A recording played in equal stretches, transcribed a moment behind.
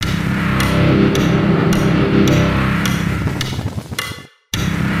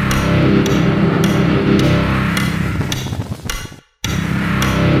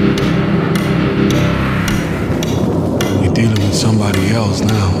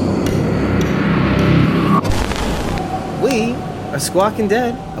We are Squawking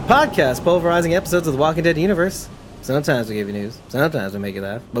Dead, a podcast pulverizing episodes of the Walking Dead universe. Sometimes we give you news, sometimes we make you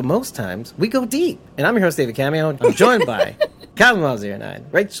laugh, but most times we go deep. And I'm your host, David Cameo. I'm joined by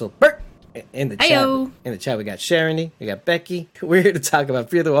Cosmo09, Rachel Burke. In the chat, we got Sharon, we got Becky. We're here to talk about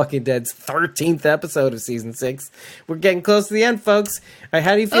Fear the Walking Dead's 13th episode of season 6. We're getting close to the end, folks. All right,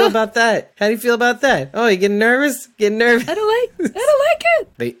 how do you feel about that? How do you feel about that? Oh, you getting nervous? Getting nervous? I don't like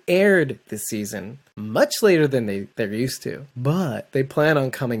it. They aired this season much later than they're used to, but they plan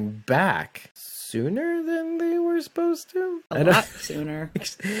on coming back sooner than they were supposed to. A lot sooner.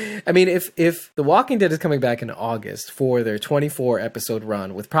 I mean, if The Walking Dead is coming back in August for their 24 episode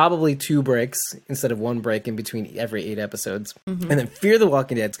run with probably 2 breaks instead of 1 break in between every 8 episodes, and then Fear the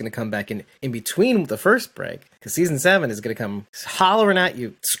Walking Dead is going to come back in between the first break, because season 7 is going to come hollering at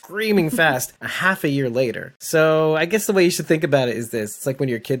you, screaming fast a half a year later. So I guess the way you should think about it is this: it's like when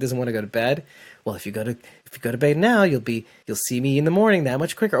your kid doesn't want to go to bed. Well, if you go to bed now, you'll see me in the morning that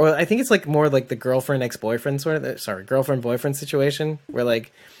much quicker. Or I think it's like more like the girlfriend ex-boyfriend girlfriend boyfriend situation, where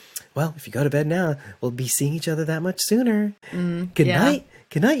like, well, if you go to bed now, we'll be seeing each other that much sooner. Good night,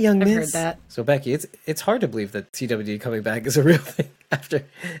 young miss. I've heard that. So Becky, it's hard to believe that CWD coming back is a real thing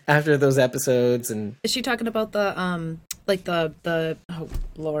after those episodes. And is she talking about the oh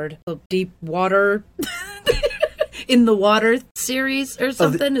Lord, the deep water? In the Water series or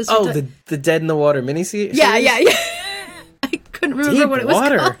something? The Dead in the Water miniseries? Yeah. I couldn't remember deep what it was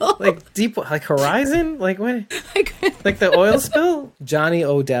water. called. Like deep, like Horizon? Like what? Like the oil spill? Johnny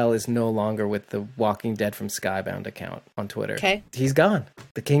Odell is no longer with the Walking Dead from Skybound account on Twitter. Okay. He's gone.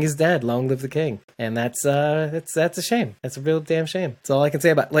 The king is dead. Long live the king. And that's a shame. That's a real damn shame. That's all I can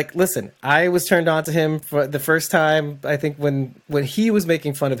say about it. Like, listen, I was turned on to him for the first time, I think when he was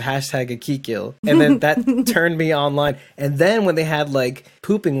making fun of hashtag Akikil, and then that turned me online. And then when they had like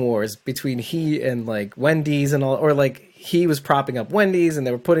pooping wars between he and like Wendy's and all, or like he was propping up Wendy's and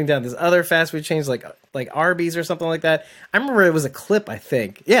they were putting down this other fast food chains like Arby's or something like that. I remember it was a clip, I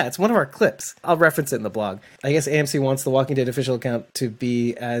think. Yeah, it's one of our clips. I'll reference it in the blog. I guess AMC wants the Walking Dead official account to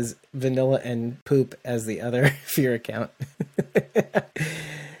be as vanilla and poop as the other Fear account.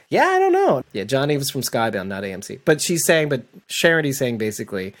 Yeah, I don't know. Yeah, Johnny was from Skybound, not AMC. But Charity's saying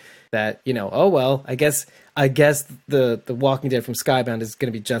basically that, oh well, I guess the Walking Dead from Skybound is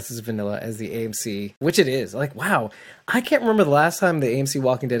going to be just as vanilla as the AMC, which it is. Like, wow. I can't remember the last time the AMC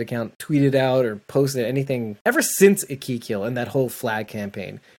Walking Dead account tweeted out or posted anything ever since Akikil and that whole flag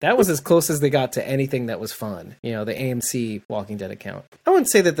campaign. That was as close as they got to anything that was fun. The AMC Walking Dead account. I wouldn't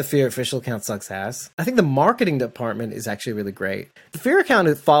say that the Fear official account sucks ass. I think the marketing department is actually really great. The Fear account,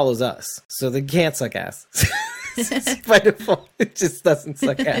 it follows us, so they can't suck ass. By default, it just doesn't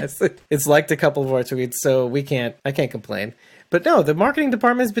suck ass. It's liked a couple of our tweets, so I can't complain. But no, the marketing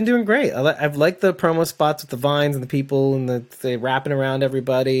department has been doing great. I've liked the promo spots with the vines and the people and the wrapping around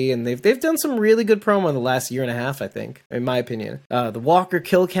everybody, and they've done some really good promo in the last year and a half, I think, in my opinion. The Walker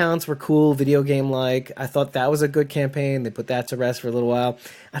kill counts were cool, video game like. I thought that was a good campaign. They put that to rest for a little while.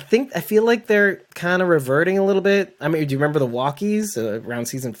 I feel like they're kind of reverting a little bit. I mean, do you remember the Walkies around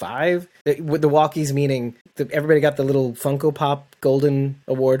season 5? With the Walkies meaning everybody got the little Funko Pop Golden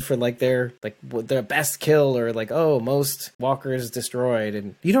Award for like their best kill or like, oh, most walkers destroyed.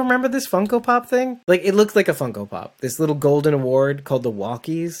 And you don't remember this Funko Pop thing? Like, it looked like a Funko Pop. This little golden award called the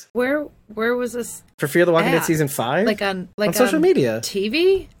Walkies. Where was this? For Fear the Walking Dead season 5? Like on social media.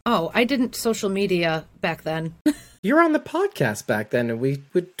 TV? Oh, I didn't social media back then. You were on the podcast back then, and we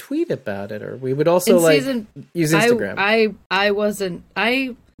would tweet about it, or we would also use Instagram.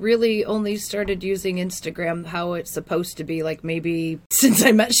 I really only started using Instagram how it's supposed to be, like maybe since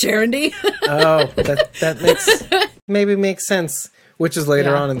I met Sharon. Oh, that makes sense. Which is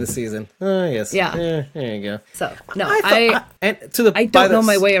later on in the season. Oh, yes. Yeah. There you go. So, no, I don't know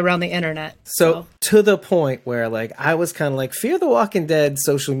my way around the internet. So, to the point where, like, I was kind of like, The Walking Dead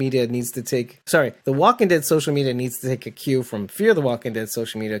social media needs to take a cue from Fear the Walking Dead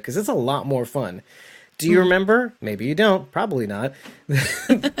social media, because it's a lot more fun. Do you remember? Maybe you don't. Probably not.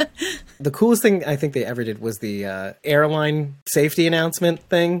 The coolest thing I think they ever did was the airline safety announcement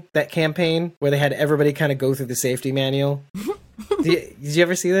thing, that campaign, where they had everybody kind of go through the safety manual. Did you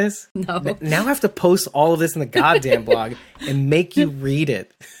ever see this? No. Now I have to post all of this in the goddamn blog and make you read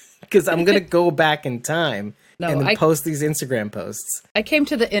it, because I'm going to go back in time and then post these Instagram posts. I came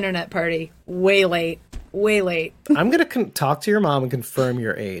to the internet party way late. I'm going to talk to your mom and confirm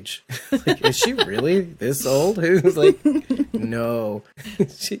your age. Like, is she really this old? Who's like, no,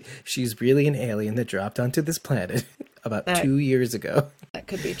 she's really an alien that dropped onto this planet about 2 years ago. That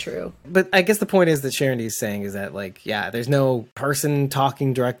could be true. But I guess the point is that Sharon D is saying is that, like, yeah, there's no person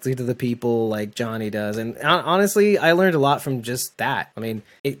talking directly to the people like Johnny does. And honestly, I learned a lot from just that. I mean,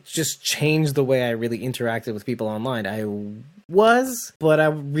 it just changed the way I really interacted with people online. But I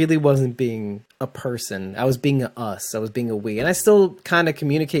really wasn't being a person. I was being a us. I was being a we. And I still kind of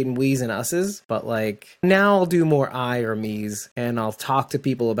communicate in we's and us's, but like now I'll do more I or me's, and I'll talk to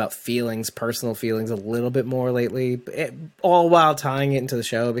people about feelings, personal feelings a little bit more lately, all while tying it into the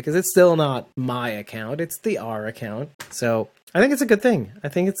show, because it's still not my account. It's the R account. So I think it's a good thing. I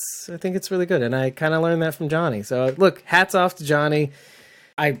think it's really good. And I kind of learned that from Johnny. So look, hats off to Johnny.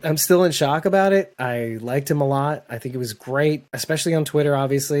 I'm still in shock about it. I liked him a lot. I think it was great, especially on Twitter,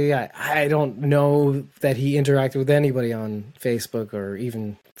 obviously. I don't know that he interacted with anybody on Facebook or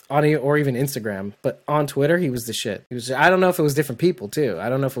even Instagram, but on Twitter, he was the shit. I don't know if it was different people too. I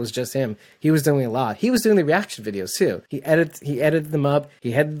don't know if it was just him. He was doing a lot. He was doing the reaction videos too. He edited them up.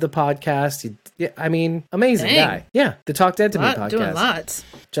 He headed the podcast. Amazing Dang. guy. Yeah, the Talk Dead to Me podcast. Doing lots.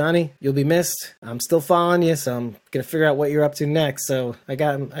 Johnny, you'll be missed. I'm still following you, so I'm gonna figure out what you're up to next. So I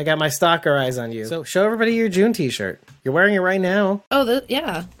got my stalker eyes on you. So show everybody your June t-shirt. You're wearing it right now. Oh,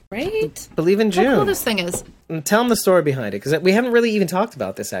 yeah, right? Believe in June. How cool this thing is. And tell them the story behind it, because we haven't really even talked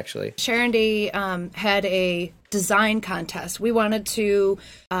about this, actually. Sharon D had a design contest. We wanted to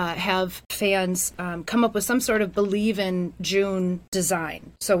have fans come up with some sort of Believe in June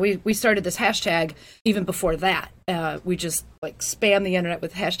design. So we started this hashtag even before that. We just like spam the internet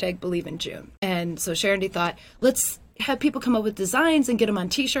with hashtag Believe in June. And so Sharon D thought, let's have people come up with designs and get them on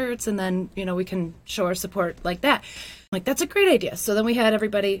t-shirts, and then, we can show our support like that. Like, that's a great idea. So then we had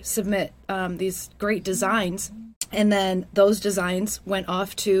everybody submit these great designs. And then those designs went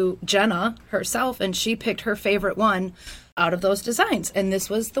off to Jenna herself, and she picked her favorite one out of those designs. And this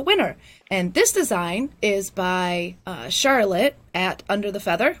was the winner. And this design is by Charlotte at Under the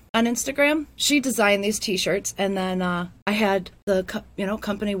Feather on Instagram. She designed these t-shirts, and then I had the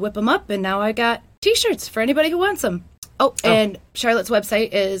company whip them up, and now I got t-shirts for anybody who wants them. And Charlotte's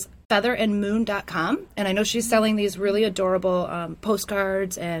website is featherandmoon.com, and I know she's selling these really adorable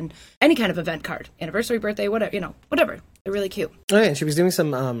postcards and any kind of event card, anniversary, birthday, whatever. They're really cute. Oh, yeah, and she was doing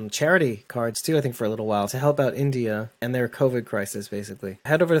some charity cards too, I think, for a little while to help out India and their COVID crisis, basically.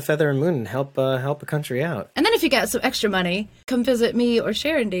 Head over to Feather and Moon and help a country out. And then if you got some extra money, come visit me or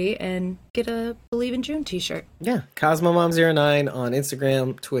Sharon D and get a Believe in June t-shirt. Yeah, CosmoMom09 on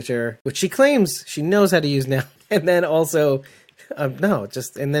Instagram, Twitter, which she claims she knows how to use now, and then also... and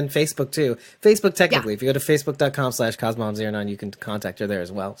then Facebook too. Facebook, technically, if you go to facebook.com/CosmoMom09, you can contact her there as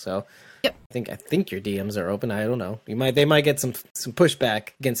well. So yep. I think your DMs are open. I don't know. They might get some pushback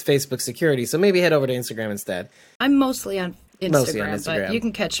against Facebook security. So maybe head over to Instagram instead. I'm mostly on Instagram, but you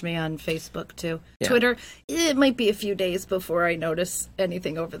can catch me on Facebook too. Yeah. Twitter, it might be a few days before I notice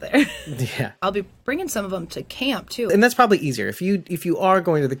anything over there. Yeah. I'll be bringing some of them to camp too. And that's probably easier. If you are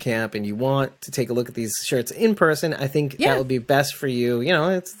going to the camp and you want to take a look at these shirts in person, I think that would be best for you.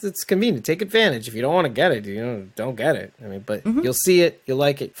 It's convenient. Take advantage. If you don't want to get it, don't get it. But you'll see it, you'll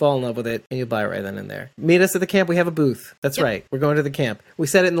like it, fall in love with it, and you'll buy it right then and there. Meet us at the camp. We have a booth. That's right. We're going to the camp. We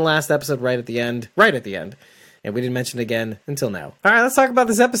said it in the last episode right at the end. And we didn't mention it again until now. All right, let's talk about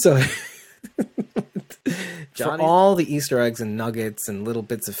this episode. For all the Easter eggs and nuggets and little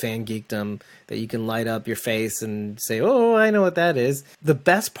bits of fan geekdom that you can light up your face and say, oh, I know what that is. The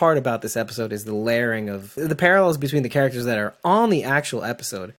best part about this episode is the layering of the parallels between the characters that are on the actual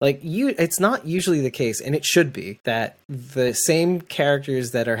episode. It's not usually the case, and it should be, that the same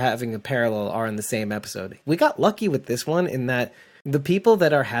characters that are having a parallel are in the same episode. We got lucky with this one in that the people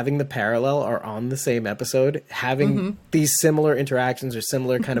that are having the parallel are on the same episode, having these similar interactions or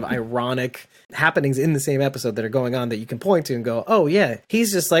similar kind of ironic happenings in the same episode that are going on that you can point to and go, oh yeah,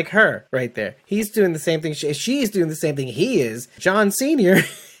 he's just like her right there. He's doing the same thing. She's doing the same thing he is. John Sr.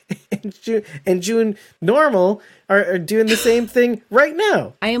 and June Normal are doing the same thing right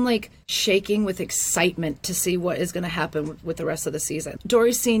now. I am shaking with excitement to see what is going to happen with the rest of the season.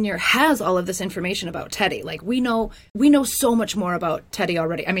 Dory Sr. has all of this information about Teddy. We know so much more about Teddy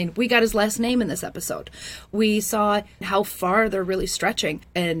already. I mean, we got his last name in this episode. We saw how far they're really stretching,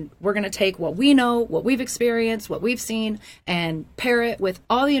 and we're going to take what we know, what we've experienced, what we've seen, and pair it with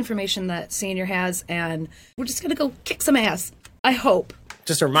all the information that Senior has, and we're just going to go kick some ass. I hope.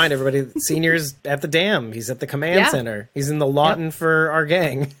 Just to remind everybody, Senior's at the dam. He's at the command center. He's in the Lawton for our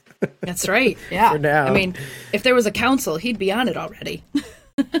gang. That's right. Yeah. For now. I mean, if there was a council, he'd be on it already.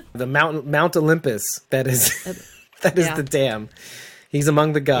 The Mount Olympus. That is the dam. He's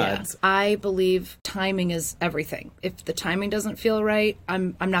among the gods. Yeah. I believe timing is everything. If the timing doesn't feel right,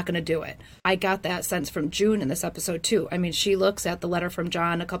 I'm not going to do it. I got that sense from June in this episode too. I mean, she looks at the letter from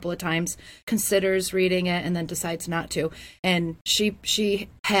John a couple of times, considers reading it, and then decides not to. And she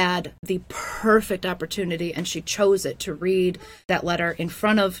had the perfect opportunity, and she chose it to read that letter in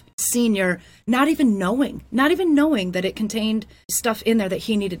front of Senior, not even knowing that it contained stuff in there that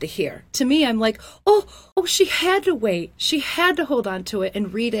he needed to hear. To me, I'm like, oh, she had to wait. She had to hold on to it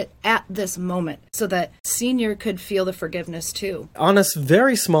and read it at this moment so that Senior could feel the forgiveness too. On a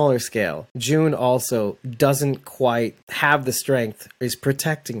very smaller scale, June also doesn't quite have the strength, is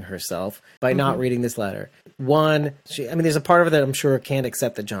protecting herself by not reading this letter. One, there's a part of it that I'm sure can't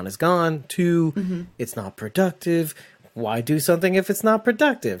accept that John is gone. Two, it's not productive. Why do something if it's not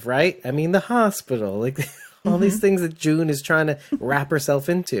productive, right? I mean, the hospital, like all these things that June is trying to wrap herself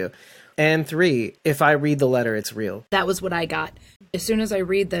into. And three, if I read the letter, it's real. That was what I got. As soon as I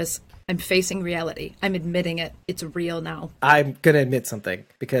read this, I'm facing reality. I'm admitting it. It's real now. I'm going to admit something,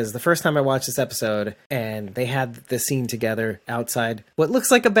 because the first time I watched this episode and they had the scene together outside what looks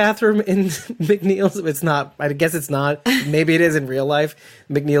like a bathroom in McNeil's. It's not. I guess it's not. Maybe it is in real life.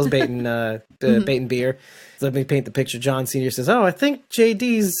 McNeil's baiting beer. Let me paint the picture. John Sr. says, I think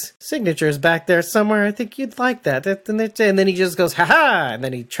JD's signature is back there somewhere. I think you'd like that. And then he just goes, ha-ha! And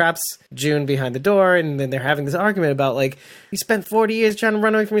then he traps June behind the door, and then they're having this argument about, like, you spent 40 years trying to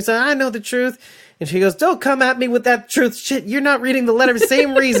run away from me, so I know the truth. And she goes, don't come at me with that truth shit. You're not reading the letter.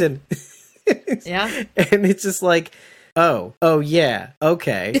 Same reason. Yeah. And it's just like, oh, yeah,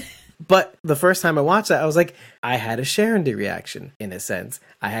 okay. But the first time I watched that, I was like, I had a Sharondy reaction, in a sense.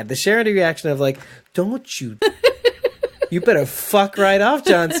 I had the Sharondy reaction of like, don't you, you better fuck right off,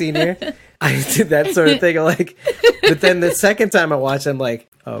 John Sr. I did that sort of thing. Like, but then the second time I watched, I'm like,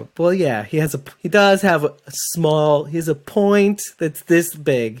 oh, well, yeah, he has he has a point that's this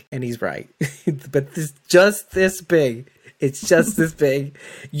big, and he's right. But just this big. It's just this big.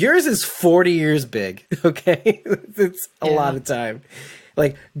 Yours is 40 years big, okay? It's a lot of time.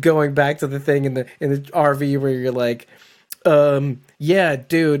 Like, going back to the thing in the RV where you're like, yeah,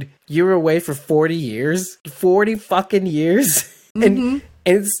 dude, you were away for 40 years, 40 fucking years. And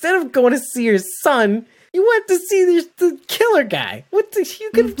instead of going to see your son, you went to see the killer guy.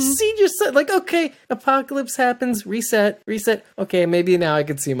 You could have seen your son. Like, okay, apocalypse happens, reset. Okay, maybe now I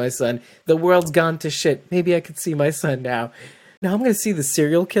can see my son. The world's gone to shit. Maybe I could see my son now. Now I'm going to see the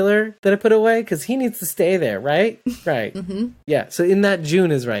serial killer that I put away because he needs to stay there, right? Right. Yeah. So in that,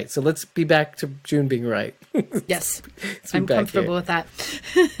 June is right. So let's be back to June being right. Yes. I'm comfortable with that.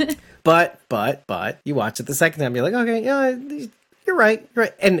 But you watch it the second time, you're like, okay, yeah, you're right.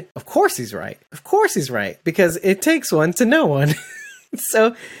 And of course he's right. Because it takes one to know one.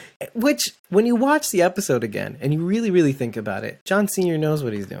 So, which, when you watch the episode again and you really, really think about it, John Sr. knows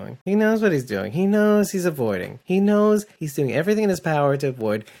what he's doing. He knows he's avoiding. He knows he's doing everything in his power to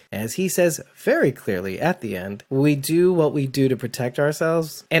avoid. As he says very clearly at the end, we do what we do to protect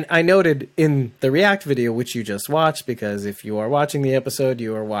ourselves. And I noted in the React video, which you just watched, because if you are watching the episode,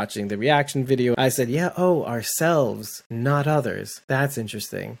 you are watching the reaction video. I said, ourselves, not others. That's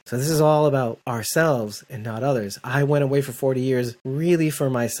interesting. So this is all about ourselves and not others. I went away for 40 years really for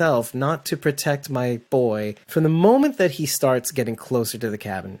myself, not to protect my boy. From the moment that he starts getting closer to the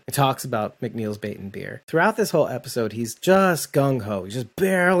cabin, it talks about McNeil's baiting beer. Throughout this whole episode, he's just gung-ho. He's just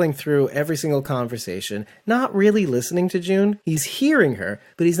barreling through every single conversation, not really listening to June. He's hearing her,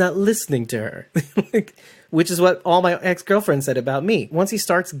 but he's not listening to her. Which is what all my ex-girlfriends said about me. Once he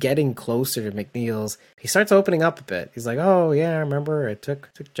starts getting closer to McNeil's, he starts opening up a bit. He's like, oh, yeah, I remember I took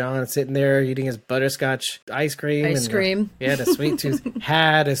John sitting there eating his butterscotch ice cream. He had a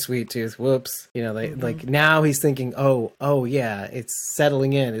sweet tooth. Whoops. Like now he's thinking, oh, yeah, it's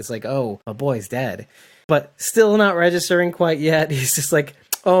settling in. It's like, oh, my boy's dead. But still not registering quite yet. He's just like,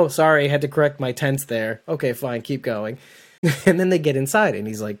 oh, sorry, I had to correct my tense there. Okay, fine, keep going. And then they get inside, and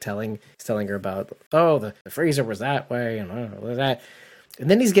he's like telling her about, the freezer was that way, and that. And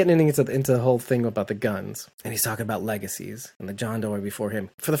then he's getting into the whole thing about the guns, and he's talking about legacies and the John Doe before him.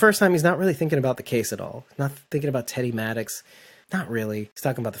 For the first time, he's not really thinking about the case at all. Not thinking about Teddy Maddox. Not really. He's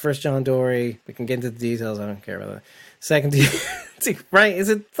talking about the first John Dory. We can get into the details. I don't care about the second. Right?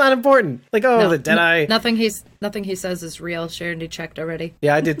 It's not important. Like, the Deadeye. Nothing he says is real. Sharondy checked already.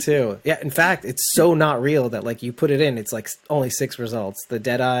 Yeah, I did too. Yeah, in fact, it's so not real that, like, you put it in, it's like only 6 results. The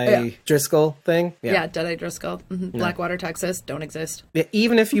Deadeye Driscoll thing. Yeah, Deadeye Driscoll. Blackwater, Texas. Don't exist. Yeah,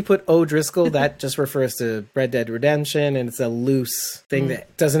 even if you put O'Driscoll, that just refers to Red Dead Redemption, and it's a loose thing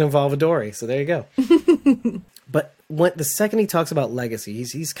that doesn't involve a Dory. So there you go. But when the second he talks about legacy,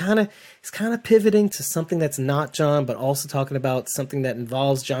 he's kind of pivoting to something that's not John, but also talking about something that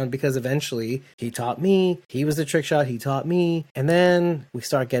involves John, because eventually he taught me, he was the trick shot, he taught me. And then we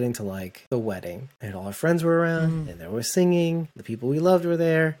start getting to like the wedding, and all our friends were around, and they were singing, the people we loved were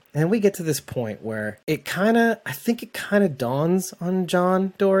there. And we get to this point where I think it kind of dawns on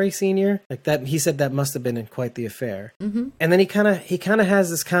John Dorie Sr. Like that, he said that must have been quite the affair. And then he kind of has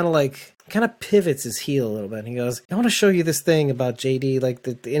this kind of pivots his heel a little bit. And he goes, I want to show you this thing about JD, like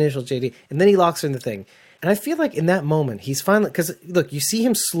the initial JD. And then he locks her in the thing. And I feel like in that moment, he's finally, because look, you see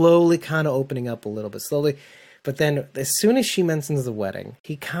him slowly kind of opening up a little bit, slowly. But then as soon as she mentions the wedding,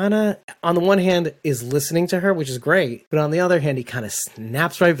 he kind of, on the one hand, is listening to her, which is great. But on the other hand, he kind of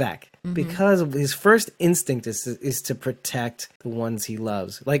snaps right back. Because his first instinct is to protect the ones he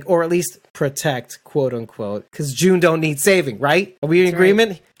loves. Like, or at least protect, quote unquote. Because June don't need saving, right? Are we in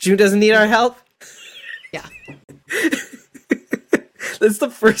agreement? Right. June doesn't need our help? Yeah. That's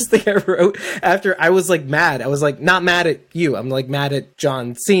the first thing I wrote after I was like mad. I was like, not mad at you. I'm like mad at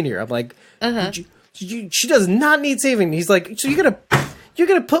John Sr. I'm like, she does not need saving. He's like, so you're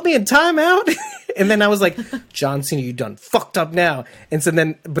gonna put me in timeout? And then I was like, John Cena, you done fucked up now. And so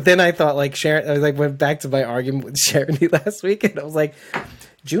but then I thought like Sharon, I like went back to my argument with Sharon last week, and I was like,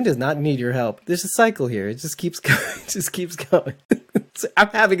 June does not need your help. There's a cycle here. It just keeps going. It just keeps going. So I'm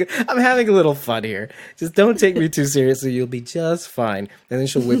having a little fun here. Just don't take me too seriously. You'll be just fine. And then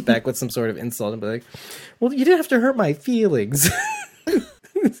she'll whip back with some sort of insult and be like, well, you didn't have to hurt my feelings.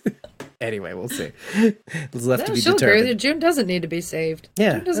 Anyway, we'll see. It's left to be determined. June doesn't need to be saved.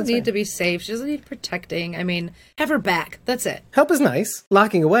 Yeah, June doesn't need to be saved. She doesn't need protecting. I mean, have her back. That's it. Help is nice.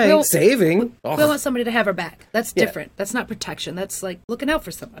 Locking away, saving. We want somebody to have her back. That's different. That's not protection. That's like looking out for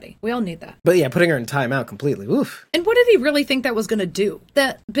somebody. We all need that. But yeah, putting her in timeout completely. Oof. And what did he really think that was going to do?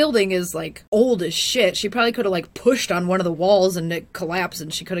 That building is like old as shit. She probably could have like pushed on one of the walls and it collapsed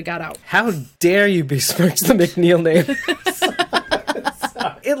and she could have got out. How dare you besmirch the McNeil name?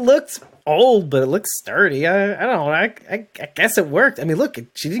 It looks old, but it looks sturdy. I don't know. I guess it worked. I mean, look,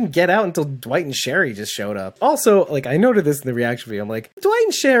 she didn't get out until Dwight and Sherry just showed up. Also, like, I noted this in the reaction video. I'm like, Dwight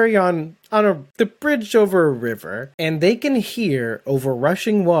and Sherry on the bridge over a river, and they can hear over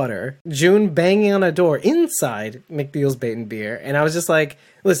rushing water June banging on a door inside McNeil's Bait and Beer. And I was just like,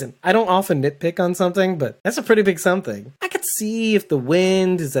 listen, I don't often nitpick on something, but that's a pretty big something. I could see if the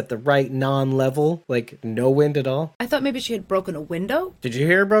wind is at the right non-level, like no wind at all. I thought maybe she had broken a window. Did you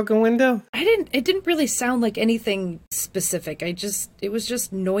hear a broken window? It didn't really sound like anything specific. It was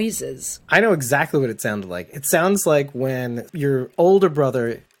just noises. I know exactly what it sounded like. It sounds like when your older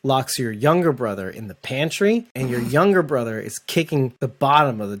brother locks your younger brother in the pantry and your younger brother is kicking the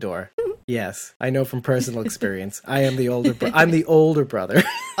bottom of the door. Yes, I know from personal experience. I am the older I'm the older brother.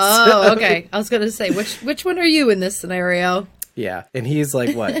 Oh, okay. I was going to say, which one are you in this scenario? Yeah, and he's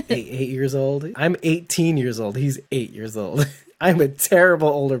like, what, 8 years old? I'm 18 years old. He's 8 years old. I'm a terrible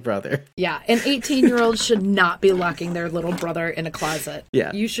older brother. Yeah, an 18-year-old should not be locking their little brother in a closet.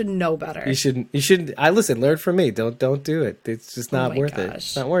 Yeah. You should know better. You shouldn't. Listen, learn from me. Don't do it. It's just not worth it.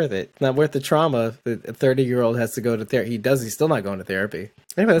 It's not worth it. It's not worth the trauma that a 30-year-old has to go to therapy. He's still not going to therapy.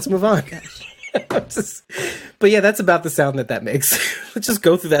 Anyway, let's move on. But yeah, that's about the sound that makes. Let's just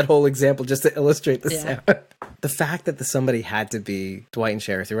go through that whole example just to illustrate the sound. The fact that somebody had to be Dwight and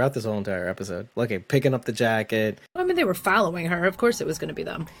Sherry throughout this whole entire episode. Okay, picking up the jacket. I mean, they were following her. Of course it was going to be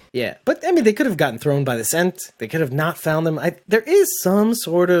them. Yeah, but I mean, they could have gotten thrown by the scent. They could have not found them. There is some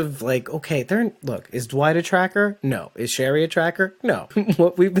sort of like, okay, look, is Dwight a tracker? No. Is Sherry a tracker? No.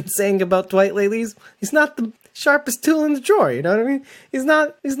 What we've been saying about Dwight lately is he's not the sharpest tool in the drawer, you know what I mean? He's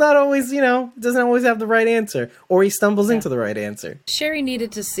not always, doesn't always have the right answer, or he stumbles into the right answer. Sherry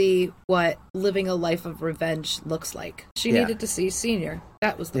needed to see what living a life of revenge looks like. She needed to see Senior.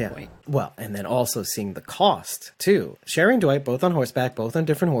 That was the point. Well, and then also seeing the cost, too. Sherry and Dwight, both on horseback, both on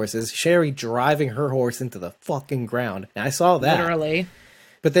different horses. Sherry driving her horse into the fucking ground. And I saw that. Literally.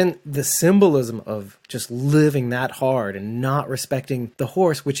 But then the symbolism of just living that hard and not respecting the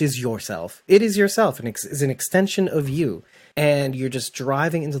horse, which is yourself. It is yourself and is an extension of you. And you're just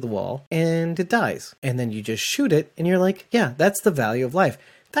driving into the wall and it dies. And then you just shoot it and you're like, yeah, that's the value of life.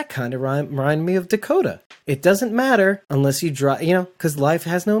 That kind of reminded me of Dakota. It doesn't matter unless you drive, because life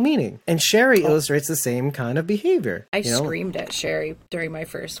has no meaning. And Sherry illustrates the same kind of behavior. I screamed at Sherry during my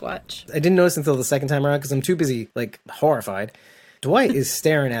first watch. I didn't notice until the second time around because I'm too busy, horrified. Dwight is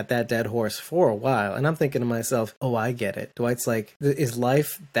staring at that dead horse for a while, and I'm thinking to myself, oh, I get it. Dwight's like, is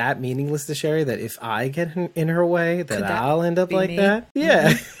life that meaningless to Sherry that if I get in her way, that I'll end up like that?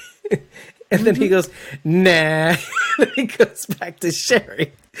 Yeah. And then he goes, nah. And he goes back to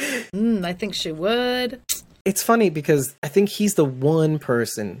Sherry. I think she would. it's funny because I think he's the one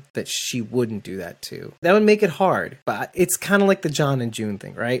person that she wouldn't do that to. That would make it hard, but it's kind of like the John and June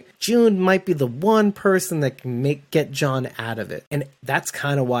thing, right? June might be the one person that can get John out of it. And that's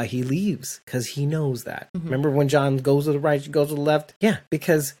kind of why he leaves, because he knows that. Remember when John goes to the right, she goes to the left? Yeah,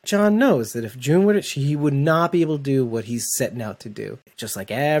 because John knows that if June would, he would not be able to do what he's setting out to do. Just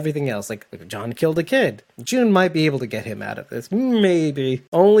like everything else, like John killed a kid. June might be able to get him out of this. Maybe.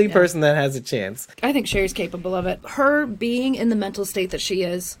 Only person that has a chance. I think Sherry's capable of it. Her being in the mental state that she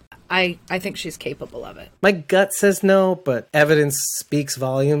is, I think she's capable of it. My gut says no, but evidence speaks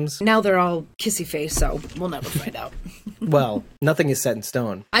volumes. Now they're all kissy face, so we'll never find out. Well, nothing is set in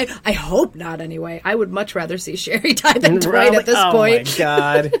stone. I hope not, anyway. I would much rather see Sherry die than Dwight at this point. Oh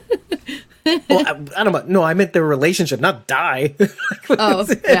my God. Well, I don't know. No, I meant their relationship, not die. Oh,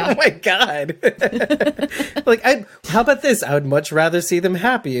 yeah. Oh my God. Like, how about this? I would much rather see them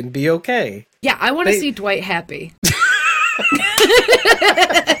happy and be okay. Yeah, I want to see Dwight happy.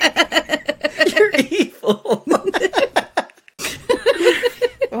 You're evil.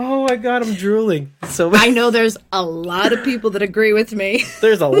 Oh my God, I'm drooling. So I know there's a lot of people that agree with me.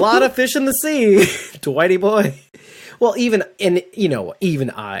 There's a lot of fish in the sea, Dwighty boy. Well, even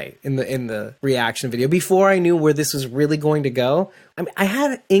I in the reaction video, before I knew where this was really going to go, I mean, I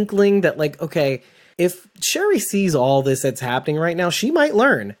had an inkling that, like, okay, if Sherry sees all this that's happening right now, she might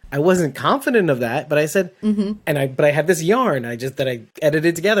learn. I wasn't confident of that, but I said, but I had this yarn that I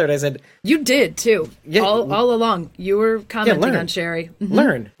edited together, and I said, you did too. Yeah, all along, you were commenting on Sherry.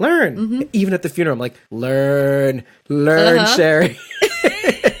 Learn. Even at the funeral, I'm like, learn, Sherry.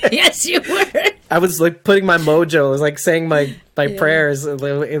 Yes, you were. I was like putting my mojo. I was like saying my prayers. And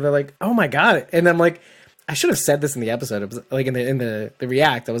they're like, "Oh my God!" And I'm like, I should have said this in the episode. It was like in the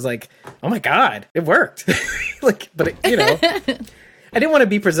react. I was like, "Oh my God, it worked!" Like, but I didn't want to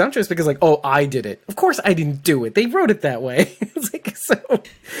be presumptuous because, like, oh, I did it. Of course, I didn't do it. They wrote it that way. It's like, so.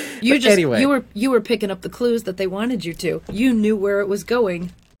 Anyway, you were picking up the clues that they wanted you to. You knew where it was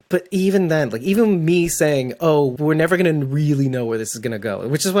going. But even then, like, even me saying, oh, we're never going to really know where this is going to go,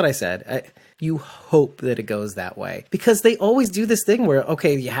 which is what I said. You hope that it goes that way. Because they always do this thing where,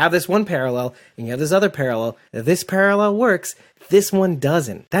 okay, you have this one parallel and you have this other parallel. This parallel works. This one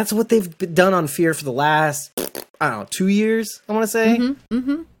doesn't. That's what they've done on Fear for the last, 2 years, I want to say.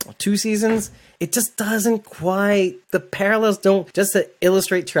 2 seasons. It just doesn't quite, the parallels don't, just to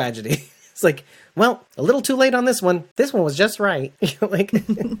illustrate tragedy. It's like, well, a little too late on this one. This one was just right. Like,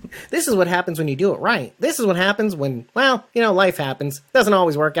 this is what happens when you do it right. This is what happens when, life happens. Doesn't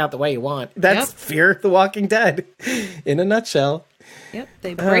always work out the way you want. That's Fear the Walking Dead in a nutshell. Yep,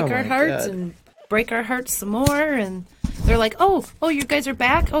 they break our hearts and break our hearts some more, and they're like, oh, you guys are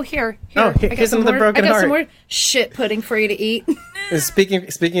back? Oh, here. Here's some of the broken heart. I got some more shit pudding for you to eat.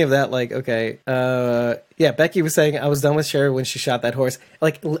 Speaking of that, like, okay, Becky was saying I was done with Sherry when she shot that horse.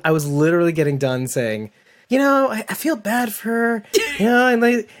 Like, I was literally getting done saying, I feel bad for her,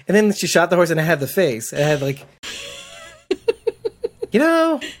 and then she shot the horse and I had the face. I had like,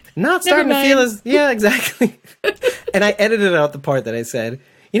 not starting to feel as, exactly. And I edited out the part that I said,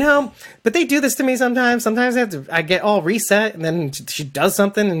 but they do this to me sometimes. Sometimes I get all reset, and then she does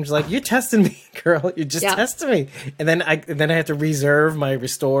something, and she's like, "You're testing me, girl. You're just testing me." And then I have to reserve my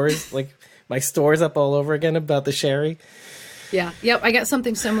restores, like my stores up all over again about the Sherry. Yeah. Yep. I got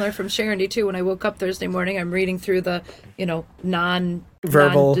something similar from Sharon too. When I woke up Thursday morning, I'm reading through the,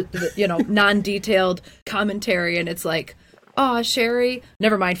 non-verbal, non-detailed commentary, and it's like, oh, Sherry.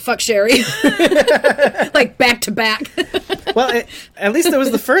 Never mind. Fuck Sherry. Like back to back. Well, at least it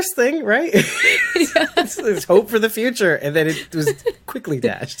was the first thing, right? There's hope for the future, and then it was quickly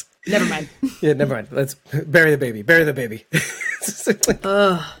dashed. Never mind. Yeah, never mind. Let's bury the baby.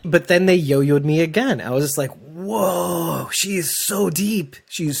 But then they yo-yoed me again. I was just like, whoa, she is so deep.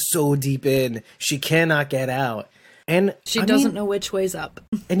 She's so deep in. She cannot get out. And she doesn't know which way's up.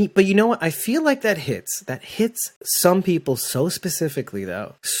 But you know what? I feel like that hits some people so specifically,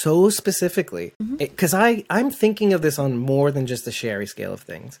 though. So specifically. Because I'm thinking of this on more than just the Sherry scale of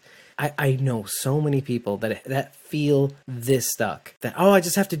things. I know so many people that feel this stuck. That, oh, I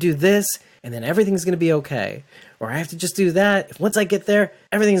just have to do this, and then everything's going to be okay. Or I have to just do that. Once I get there,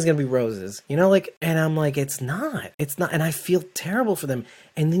 everything's going to be roses. And I'm like, it's not. And I feel terrible for them.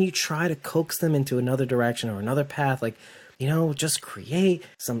 And then you try to coax them into another direction or another path. Like, just create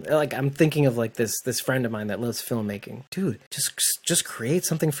some, like, I'm thinking of like this friend of mine that loves filmmaking. Dude, just create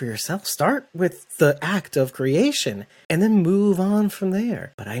something for yourself. Start with the act of creation and then move on from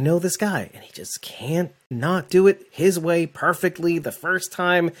there. But I know this guy and he just can't not do it his way perfectly the first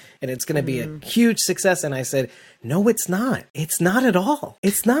time. And it's going to be a huge success. And I said, no, it's not. It's not at all.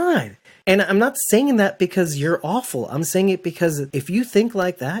 It's not. And I'm not saying that because you're awful. I'm saying it because if you think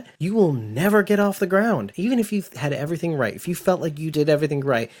like that, you will never get off the ground. Even if you had everything right, if you felt like you did everything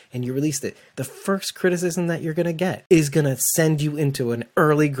right and you released it, the first criticism that you're going to get is going to send you into an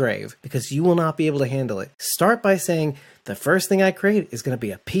early grave because you will not be able to handle it. Start by saying, the first thing I create is going to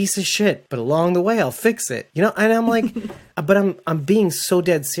be a piece of shit, but along the way, I'll fix it. You know, and I'm like, but I'm being so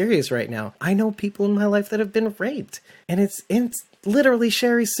dead serious right now. I know people in my life that have been raped, and it's literally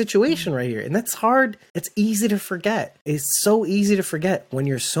Sherry's situation right here. And that's hard. It's easy to forget. It's so easy to forget when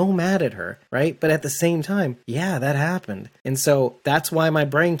you're so mad at her, right? But at the same time, yeah, that happened. And so that's why my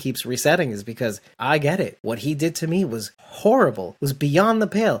brain keeps resetting, is because I get it. What he did to me was horrible, was beyond the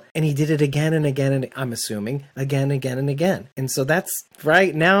pale. And he did it again and again, and I'm assuming again and again. And so that's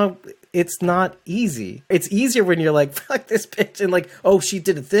right now. It's not easy. It's easier when you're like, fuck this bitch. And like, oh, she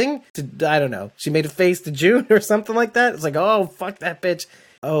did a thing to, I don't know. She made a face to June or something like that. It's like, oh, fuck that bitch.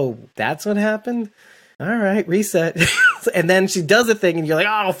 Oh, that's what happened? All right, reset. And then she does a thing and you're like,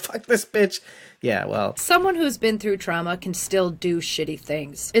 oh, fuck this bitch. Yeah, well. Someone who's been through trauma can still do shitty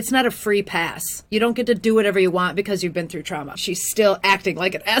things. It's not a free pass. You don't get to do whatever you want because you've been through trauma. She's still acting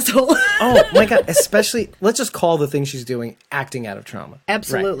like an asshole. Oh, my God. Especially, let's just call the thing she's doing acting out of trauma.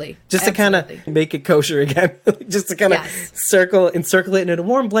 Absolutely. Right. Just to kind of make it kosher again. Just to kind of encircle it in a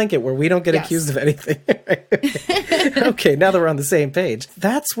warm blanket where we don't get accused of anything. Okay, now that we're on the same page.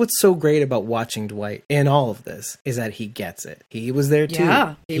 That's what's so great about watching Dwight in all of this, is that he gets it. He was there too.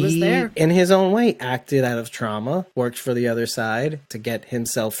 Yeah, he was there. In his own way, acted out of trauma, worked for the other side to get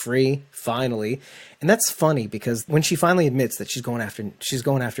himself free, finally. And that's funny because when she finally admits that she's going after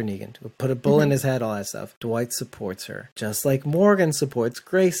Negan, to put a bullet in his head, all that stuff, Dwight supports her. Just like Morgan supports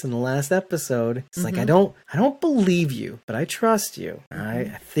Grace in the last episode. It's like, I don't believe you, but I trust you.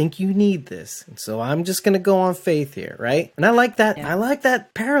 I think you need this. And so I'm just going to go on faith here, right? And I like that. Yeah. I like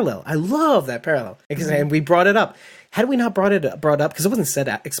that parallel. I love that parallel. And we brought it up. Had we not brought up, because it wasn't said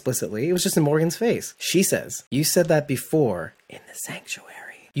explicitly, it was just in Morgan's face. She says, you said that before in the sanctuary.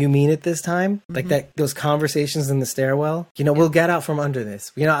 You mean it this time? Like those conversations in the stairwell? You know, we'll get out from under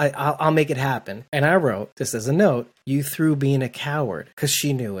this. You know, I'll make it happen. And I wrote, just as a note, you threw being a coward, because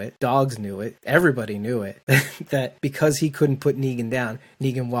she knew it. Dogs knew it. Everybody knew it. That because he couldn't put Negan down,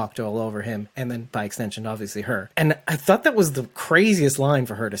 Negan walked all over him. And then by extension, obviously her. And I thought that was the craziest line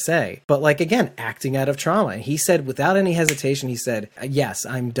for her to say. But like, again, acting out of trauma. And he said, without any hesitation, he said, yes,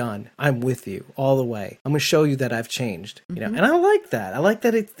 I'm done. I'm with you all the way. I'm going to show you that I've changed. You know, and I like that. I like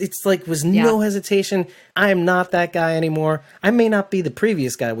that it's like was no hesitation. I am not that guy anymore. I may not be the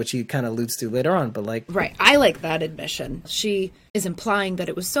previous guy, which he kind of alludes to later on, but like... Right. I like that admission. She is implying that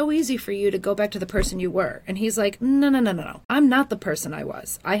it was so easy for you to go back to the person you were. And he's like, no. I'm not the person I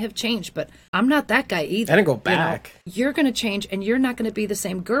was. I have changed, but I'm not that guy either. I didn't go back. You know, you're going to change, and you're not going to be the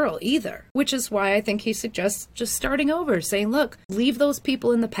same girl either. Which is why I think he suggests just starting over, saying, look, leave those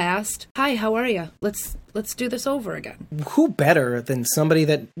people in the past. Hi, how are you? Let's do this over again. Who better than somebody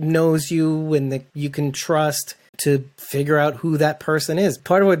that knows you and that you can trust to figure out who that person is?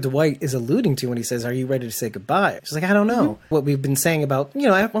 Part of what Dwight is alluding to when he says, are you ready to say goodbye? She's like, I don't know. What we've been saying about, you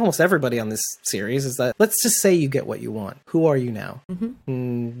know, almost everybody on this series is that, let's just say you get what you want. Who are you now?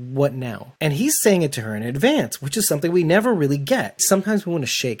 What now? And he's saying it to her in advance, which is something we never really get. Sometimes we want to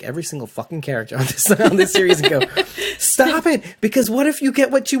shake every single fucking character on this series and go, stop it, because what if you get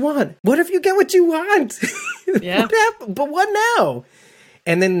what you want? What if you get what you want? Yeah. What happened? But what now?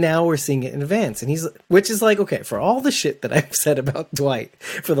 And then now we're seeing it in advance. And which is like, okay, for all the shit that I've said about Dwight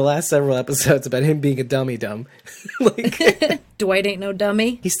for the last several episodes about him being a dummy dumb, like, Dwight ain't no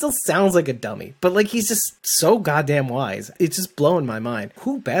dummy. He still sounds like a dummy, but like, he's just so goddamn wise. It's just blowing my mind.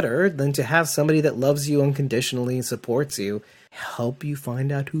 Who better than to have somebody that loves you unconditionally and supports you help you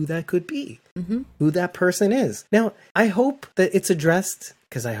find out who that could be, who that person is. Now, I hope that it's addressed,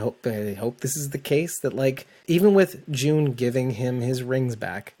 because I hope this is the case, that like, even with June giving him his rings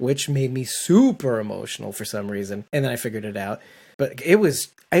back, which made me super emotional for some reason, and then I figured it out, but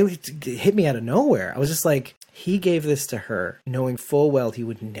it hit me out of nowhere. I was just like, he gave this to her knowing full well he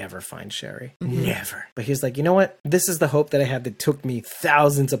would never find Sherry. Never. But he's like, you know what? This is the hope that I had that took me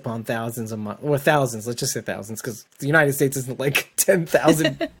thousands upon thousands of miles, or thousands, let's just say thousands, because the United States isn't like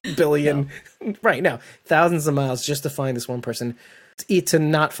 10,000 billion right now. Thousands of miles just to find this one person, to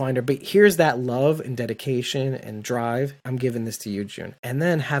not find her, but here's that love and dedication and drive. I'm giving this to you, June. And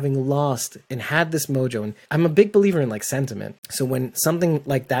then having lost and had this mojo, and I'm a big believer in like sentiment. So when something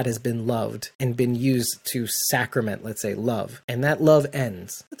like that has been loved and been used to sacrament, let's say, love, and that love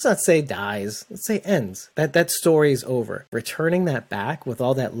ends, let's not say dies, let's say ends, that story is over. Returning that back with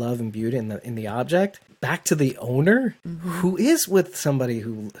all that love and beauty in the object, back to the owner who is with somebody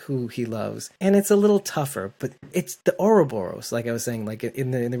who he loves. And it's a little tougher, but it's the Ouroboros, like I was saying, like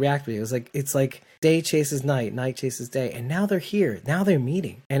in the react video, it's like day chases night, night chases day, and now they're here, now they're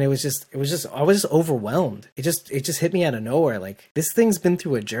meeting. And I was just overwhelmed. It just hit me out of nowhere. Like, this thing's been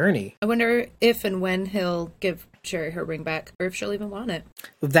through a journey. I wonder if and when he'll give Sherry her ring back, or if she'll even want it.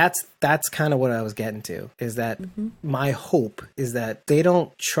 That's kind of what I was getting to, is that my hope is that they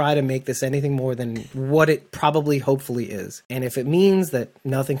don't try to make this anything more than what it probably hopefully is. And if it means that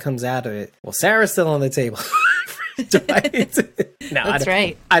nothing comes out of it, well, Sarah's still on the table. Dwight. No, that's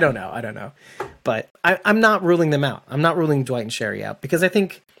right. I don't know. But I'm not ruling them out. I'm not ruling Dwight and Sherry out, because I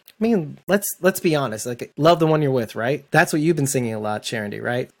think, I mean, let's be honest. Like, love the one you're with, right? That's what you've been singing a lot, Sharon D,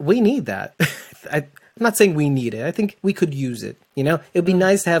 right? We need that. I'm not saying we need it. I think we could use it. You know, it'd be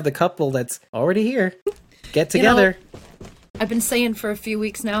nice to have the couple that's already here get together. You know, I've been saying for a few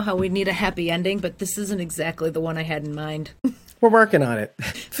weeks now how we need a happy ending, but this isn't exactly the one I had in mind. We're working on it.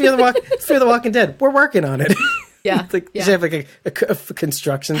 Fear the Walking Dead. We're working on it. Yeah. You should have like a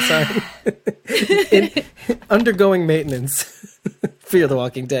construction sign. Undergoing maintenance. Fear the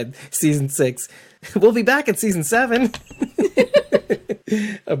Walking Dead, season 6. We'll be back at season 7.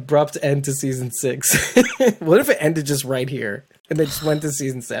 Abrupt end to season 6. What if it ended just right here and then just went to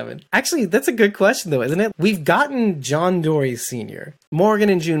season 7? Actually, that's a good question though, isn't it? We've gotten John Dorie Sr. Morgan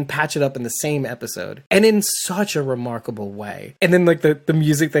and June patch it up in the same episode, and in such a remarkable way. And then like the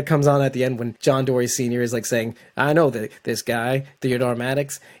music that comes on at the end when John Dorie Sr. is like saying, I know that this guy, Theodore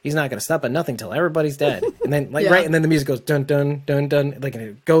Maddox, he's not going to stop at nothing till everybody's dead. And then like, right. And then the music goes dun, dun, dun, dun. Like, and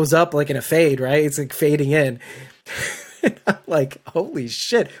it goes up like in a fade, right? It's like fading in. I'm like, holy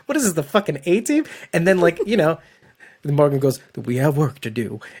shit, what is this, the fucking A-Team? And then like, you know, Morgan goes, we have work to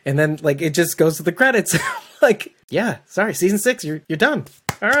do. And then like, it just goes to the credits. Like, yeah, sorry, season 6, you're done.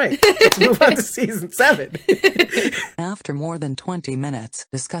 All right, let's move on to season 7. After more than 20 minutes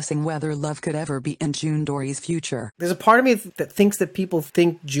discussing whether love could ever be in June Dorie's future, there's a part of me that thinks that people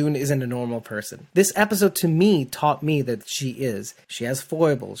think June isn't a normal person. This episode to me taught me that she is. She has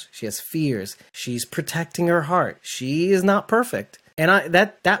foibles. She has fears. She's protecting her heart. She is not perfect. And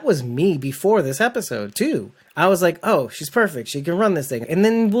that was me before this episode too. I was like, oh, she's perfect. She can run this thing. And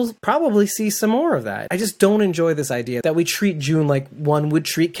then we'll probably see some more of that. I just don't enjoy this idea that we treat June like one would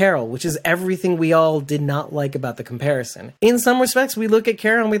treat Carol, which is everything we all did not like about the comparison. In some respects, we look at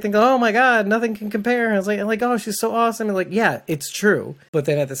Carol and we think, oh my God, nothing can compare. And I was like, oh, she's so awesome. And like, yeah, it's true. But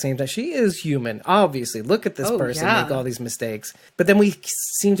then at the same time, she is human. Obviously, look at this person make all these mistakes. But then we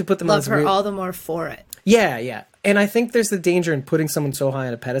seem to put them love her all the more for it. Yeah. And I think there's the danger in putting someone so high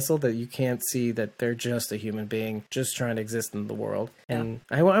on a pedestal that you can't see that they're just a human being, just trying to exist in the world. And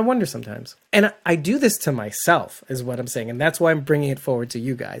I wonder sometimes. And I do this to myself, is what I'm saying. And that's why I'm bringing it forward to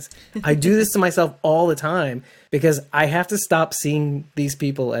you guys. I do this to myself all the time because I have to stop seeing these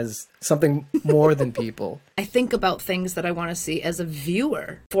people as something more than people. I think about things that I want to see as a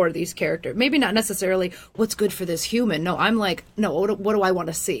viewer for these characters. Maybe not necessarily what's good for this human. No, I'm like, no, what do I want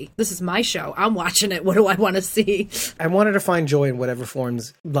to see? This is my show. I'm watching it. What do I want to see? I wanted to find joy in whatever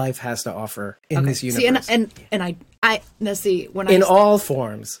forms life has to offer in this universe. See, and I now see when in all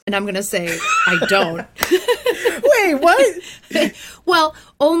forms. And I'm going to say I don't. Wait, what? Well,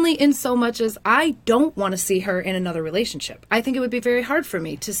 only in so much as I don't want to see her in another relationship. I think it would be very hard for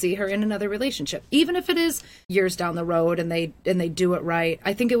me to see her in another relationship, even if it is years down the road and they do it right.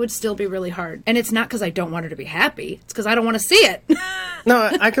 I think it would still be really hard. And it's not because I don't want her to be happy. It's because I don't want to see it. No,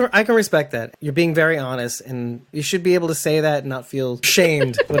 I can respect that. You're being very honest, and you should be able to say that and not feel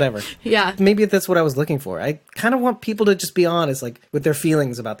shamed, whatever. Yeah. Maybe that's what I was looking for. I kind of want people to just be honest, like, with their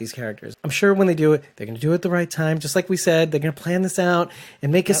feelings about these characters. I'm sure when they do it, they're going to do it at the right time. Just like we said, they're going to plan this out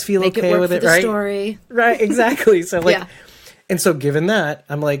and make us feel okay with it, right? Story. Right, exactly. So, like, and so given that,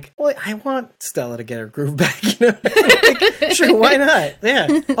 I'm like, well, I want Stella to get her groove back, you know? Like, sure, why not?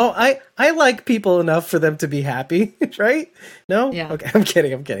 Yeah. Oh, I like people enough for them to be happy, right? No? Yeah. Okay, I'm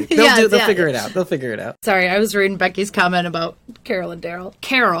kidding. They'll figure it out. They'll figure it out. Sorry, I was reading Becky's comment about Carol and Daryl.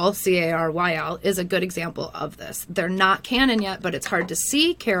 Carol, Caryl, is a good example of this. They're not canon yet, but it's hard to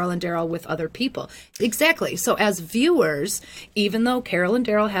see Carol and Daryl with other people. Exactly. So as viewers, even though Carol and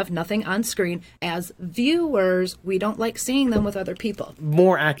Daryl have nothing on screen, as viewers, we don't like seeing them them with other people.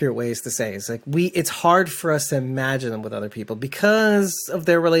 More accurate ways to say is like it's hard for us to imagine them with other people because of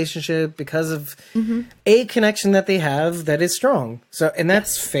their relationship, because of a connection that they have that is strong. So, and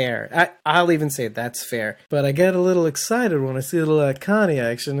that's fair. I'll even say that's fair. But I get a little excited when I see a little Connie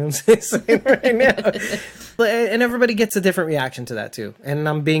action. I'm saying right now. And everybody gets a different reaction to that too. And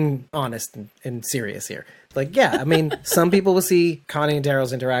I'm being honest and serious here. Like, yeah, I mean, some people will see Connie and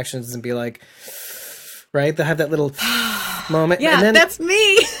Daryl's interactions and be like, right? They have that little moment. Yeah, and then, that's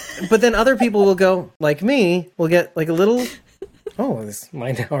me. But then other people will go, like me, will get like a little,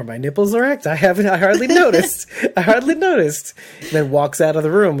 my nipples erect? I hardly noticed. And then walks out of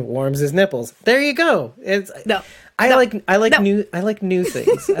the room, warms his nipples. There you go. I like new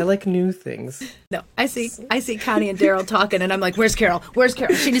things. I like new things. No, I see Connie and Daryl talking, and I'm like, "Where's Carol? Where's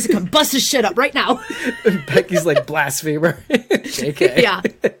Carol? She needs to come bust his shit up right now." And Becky's like, blasphemer. JK. Yeah.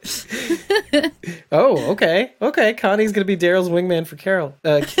 Oh, okay. Connie's gonna be Daryl's wingman for Carol.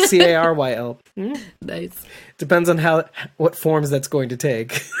 Caryl. Nice. Depends on what forms that's going to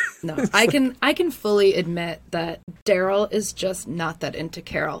take. No, I can fully admit that Daryl is just not that into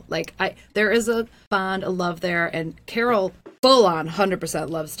Carol. Like there is a bond, a love there, and Carol full on 100%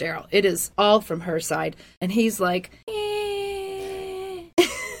 loves Daryl. It is all from her side, and he's like,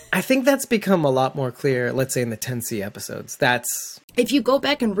 I think that's become a lot more clear, let's say in the 10C episodes. If you go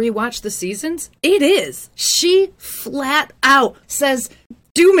back and rewatch the seasons, it is. She flat out says,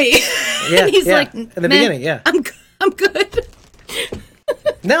 "Do me." Yeah, and he's like, in the beginning, yeah. I'm good.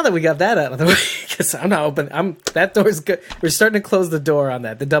 Now that we got that out of the way, because I'm not open. That door's good. We're starting to close the door on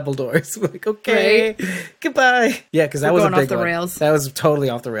that, the double doors. We're like, okay, goodbye. Yeah, because that was a big off the one. rails. That was totally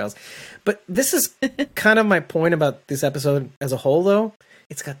off the rails. But this is kind of my point about this episode as a whole, though.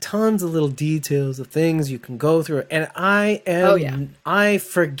 It's got tons of little details of things you can go through, and I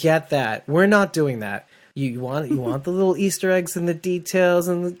forget that. We're not doing that. You want the little Easter eggs and the details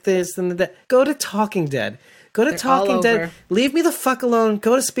and this and that. Go to Talking Dead. They're Talking Dead. Leave me the fuck alone.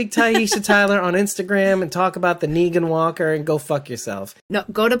 Go to Speak Taisha Tyler on Instagram and talk about the Negan Walker and go fuck yourself. No,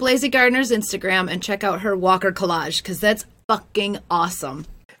 go to Blazy Gardner's Instagram and check out her Walker collage because that's fucking awesome.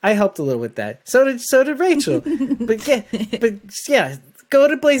 I helped a little with that. So did Rachel. but yeah, go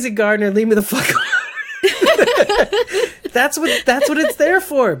to Blazy Gardner. Leave me the fuck alone. That's what it's there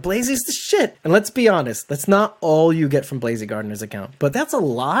for. Blazy's the shit. And let's be honest, that's not all you get from Blazy Gardner's account, but that's a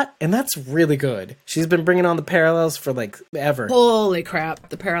lot, and that's really good. She's been bringing on the parallels for like ever. Holy crap,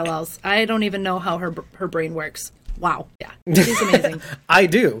 the parallels. I don't even know how her brain works. Wow. Yeah. She's amazing. I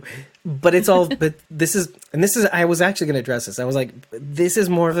do. But it's all but this is I was actually going to address this. I was like, this is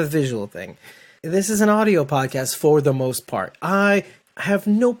more of a visual thing. This is an audio podcast for the most part. I have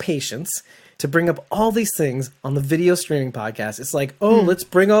no patience to bring up all these things on the video streaming podcast. It's like, let's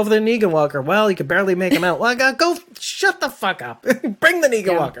bring over the Negan Walker. Well, you can barely make him out. Well, I gotta go shut the fuck up. Bring the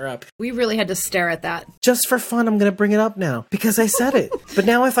Negan Walker up. We really had to stare at that. Just for fun, I'm gonna bring it up now because I said it. But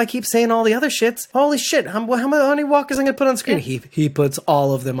now if I keep saying all the other shits, holy shit, how many walkers I'm gonna put on screen? Yeah. He puts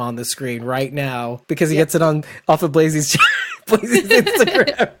all of them on the screen right now because he gets it off of Blazy's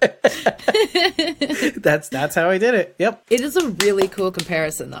Instagram. That's how I did it. Yep. It is a really cool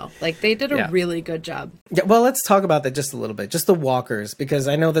comparison though. Like they did a really good job. Yeah, well, let's talk about that just a little bit. Just the walkers, because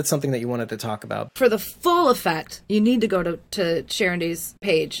I know that's something that you wanted to talk about. For the full effect, you need to go to Sharon D's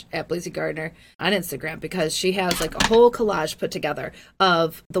page at Blazy Gardner on Instagram because she has like a whole collage put together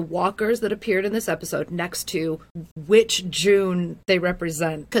of the walkers that appeared in this episode next to which June they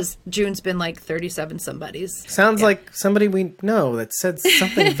represent. Because June's been like 37 somebodies. Sounds like somebody we know that said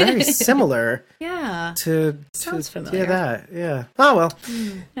something very similar. Yeah. Sounds familiar. Yeah. Oh, well.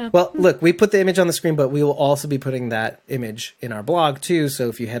 Yeah. Well, look, we put the image on the screen, but we will also be putting that image in our blog too. So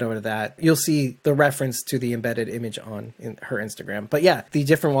if you head over to that, you'll see the reference to the embedded image on her Instagram. But yeah, the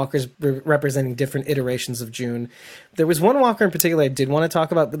different walkers representing different iterations of June. There was one walker in particular I did want to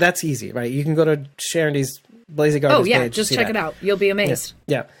talk about, but that's easy, right? You can go to Sharon D's Blazy Gardner's page. Oh yeah, just check it out. You'll be amazed.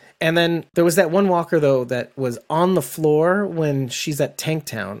 Yeah. And then there was that one walker, though, that was on the floor when she's at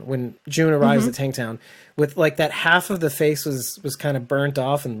Tanktown, when June arrives at Tanktown, with like that half of the face was kind of burnt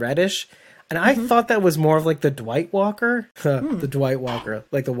off and reddish. And I thought that was more of like the Dwight Walker, the Dwight Walker,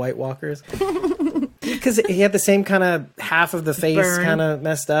 like the White Walkers. Because he had the same kind of half of the face kind of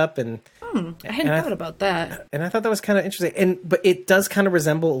messed up. And I hadn't thought about that. And I thought that was kind of interesting. But it does kind of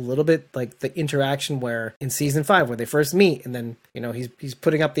resemble a little bit like the interaction where in season 5 where they first meet, and then he's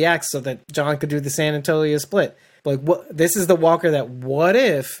putting up the axe so that John could do the San Antonio split. Like, what? This is the walker that what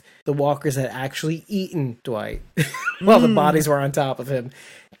if the walkers had actually eaten Dwight while the bodies were on top of him?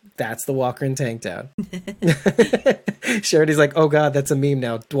 That's the walker in Tanktown. Charity's like, oh god, that's a meme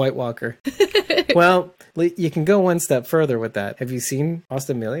now. Dwight Walker. Well, you can go one step further with that. Have you seen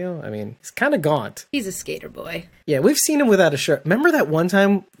Austin Emilio? I mean, he's kind of gaunt. He's a skater boy. Yeah, we've seen him without a shirt. Remember that one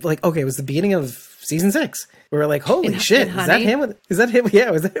time, like, okay, it was the beginning of season 6. We were like, holy shit, is that him? Is that him?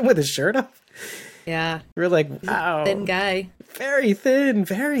 Yeah, was that him with his shirt off? Yeah. We were like, wow. Thin guy. Very thin,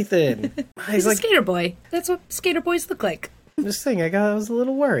 very thin. He's like, a skater boy. That's what skater boys look like. I'm just saying, I was a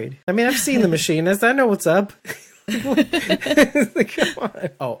little worried. I mean, I've seen the machinist. I know what's up. Come on.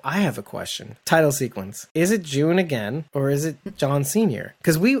 Oh, I have a question. Title sequence. Is it June again, or is it John Sr.?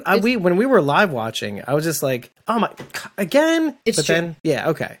 Because we when we were live watching, I was just like, oh my, again? It's but June. Then, yeah,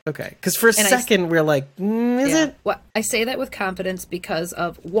 okay. Because for a second, we're like, is it? Well, I say that with confidence because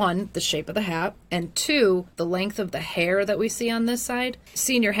of, 1, the shape of the hat, and 2, the length of the hair that we see on this side.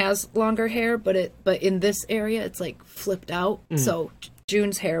 Senior has longer hair, but in this area, it's like flipped out. So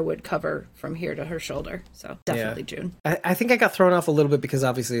June's hair would cover from here to her shoulder. So definitely June. I think I got thrown off a little bit because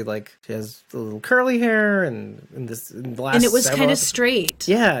obviously, like, she has a little curly hair and in the last. And it was kind of straight.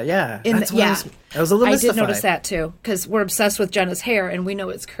 Yeah. I was a little mystified. I did notice that too, because we're obsessed with Jenna's hair and we know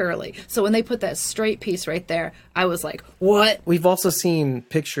it's curly. So when they put that straight piece right there, I was like, what? We've also seen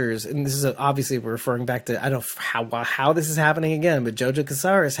pictures, and this is obviously we're referring back to, I don't know how this is happening again, but Jojo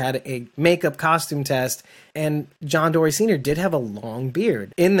Casares had a makeup costume test, and John Dory Sr. did have a long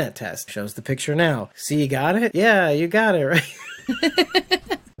beard in that test. Shows the picture now. See, you got it? Yeah, you got it, right?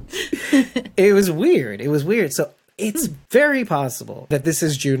 It was weird. So it's very possible that this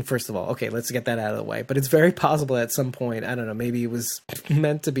is June, first of all. Okay, let's get that out of the way. But it's very possible at some point, I don't know, maybe it was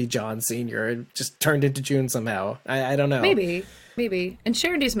meant to be John Sr. It just turned into June somehow. I don't know. Maybe. And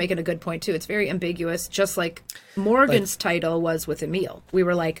Charity's making a good point, too. It's very ambiguous, just like Morgan's title was with Emil. We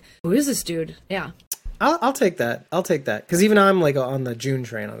were like, who is this dude? Yeah. I'll take that. Because even I'm like on the June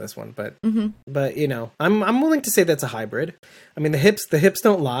train on this one. But you know, I'm willing to say that's a hybrid. I mean, the hips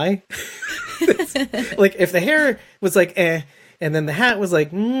don't lie. Like if the hair was like and then the hat was like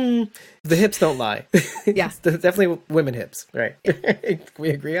the hips don't lie. Yeah, it's definitely women hips, right? Yeah.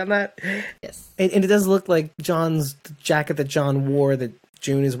 We agree on that. Yes, and it does look like John's jacket that John wore that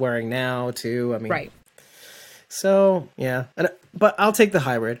June is wearing now too. I mean, right. So, yeah. But I'll take the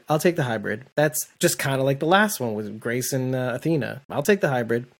hybrid. That's just kind of like the last one with Grace and Athena. I'll take the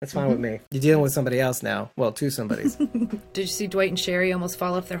hybrid. That's fine with me. You're dealing with somebody else now. Well, two somebodies. Did you see Dwight and Sherry almost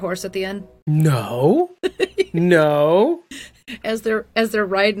fall off their horse at the end? No. No. As they're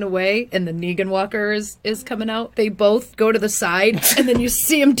riding away and the Negan walker is coming out, they both go to the side and then you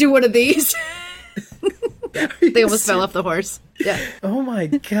see them do one of these. They almost fell off the horse. Yeah. Oh my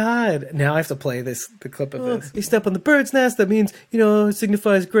God. Now I have to play the clip of this. You step on the bird's nest. That means, it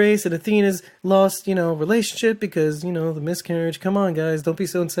signifies Grace and Athena's lost, relationship because, the miscarriage. Come on, guys. Don't be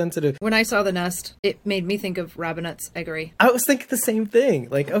so insensitive. When I saw the nest, it made me think of Robinette's eggery. I was thinking the same thing.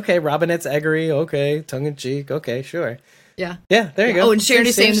 Like, okay, Robinette's eggery. Okay. Tongue in cheek. Okay, sure. Yeah. Yeah, there you go. Oh, and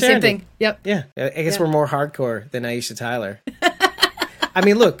Charity's saying the same thing. Yep. Yeah. I guess we're more hardcore than Aisha Tyler. I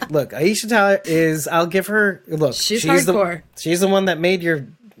mean, look, Aisha Tyler I'll give her, she's hardcore. She's the one that made your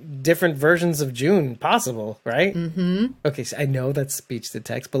different versions of June possible, right? Mm-hmm. Okay, so I know that's speech to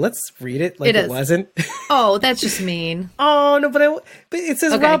text, but let's read it like it wasn't. Oh, that's just mean. Oh, no, but it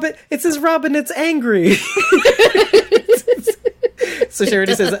says Robinette's angry. So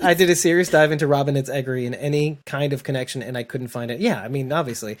Charity says, I did a serious dive into Robinette's eggery in any kind of connection, and I couldn't find it. Yeah, I mean,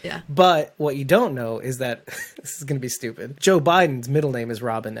 obviously. Yeah. But what you don't know is that, this is going to be stupid, Joe Biden's middle name is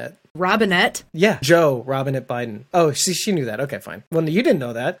Robinette. Robinette? Yeah, Joe Robinette Biden. Oh, she knew that. Okay, fine. Well, you didn't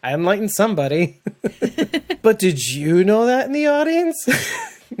know that. I enlightened somebody. But did you know that in the audience?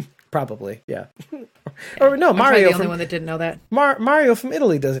 Probably, yeah. Or no, Mario. I'm the only one that didn't know that. Mario from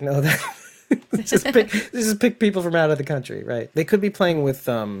Italy doesn't know that. Just pick people from out of the country, right? They could be playing with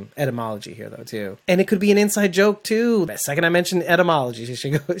etymology here, though, too. And it could be an inside joke, too. The second I mentioned etymology,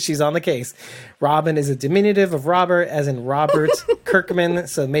 she's on the case. Robin is a diminutive of Robert, as in Robert Kirkman,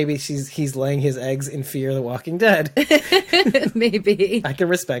 so maybe he's laying his eggs in Fear the Walking Dead. Maybe. I can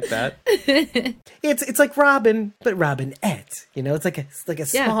respect that. It's like Robin, but Robinette. It's like a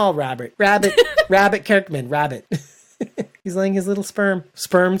small Rabbit Kirkman, Rabbit. He's laying his little sperm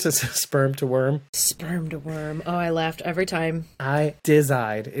to worm. Sperm to worm. Oh, I laughed every time. I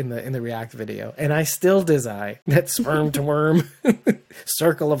diz-eyed in the React video, and I still diz-eye that sperm to worm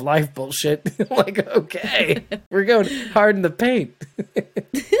circle of life bullshit. Like, okay, we're going hard in the paint.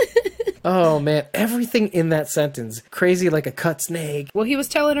 Oh man, everything in that sentence, crazy like a cut snake. Well, he was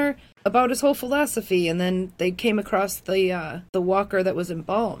telling her about his whole philosophy, and then they came across the walker that was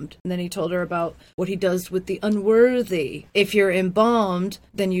embalmed, and then he told her about what he does with the unworthy. If you're embalmed,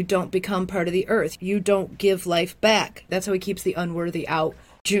 then you don't become part of the earth. You don't give life back. That's how he keeps the unworthy out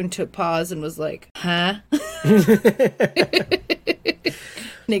June took pause and was like, huh?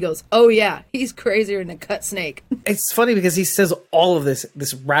 And he goes, oh yeah, he's crazier than a cut snake. It's funny because he says all of this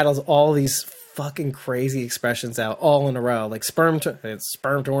rattles all these fucking crazy expressions out all in a row, like sperm to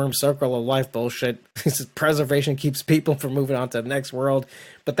worm circle of life bullshit. He says preservation keeps people from moving on to the next world,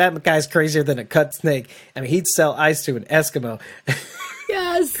 but that guy's crazier than a cut snake. I mean, he'd sell ice to an Eskimo.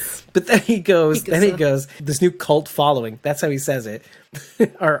 Yes. But then he goes, this new cult following, that's how he says it,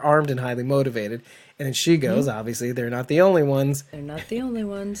 are armed and highly motivated. And then she goes, obviously, they're not the only ones. They're not the only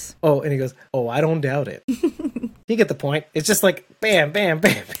ones. Oh, and he goes, oh, I don't doubt it. You get the point. It's just like, bam, bam,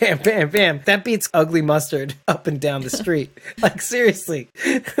 bam, bam, bam, bam. That beats ugly mustard up and down the street. Like, seriously.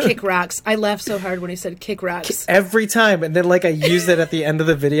 Kick rocks. I laughed so hard when he said kick rocks. Every time. And then, like, I used it at the end of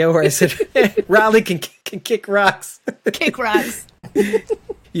the video where I said, Raleigh can kick rocks. Kick rocks.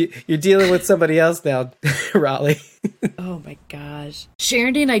 You're dealing with somebody else now, Raleigh. Oh my gosh.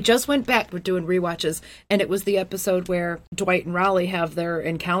 Sharon and I just went back, we're doing rewatches, and it was the episode where Dwight and Raleigh have their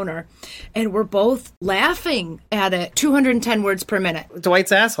encounter, and we're both laughing at it. 210 words per minute.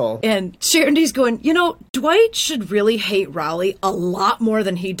 Dwight's asshole. And Sharon D's going, Dwight should really hate Raleigh a lot more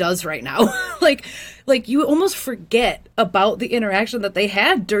than he does right now. Like you almost forget about the interaction that they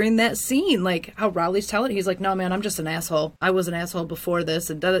had during that scene. Like how Raleigh's telling, he's like, no man, I'm just an asshole. I was an asshole before this.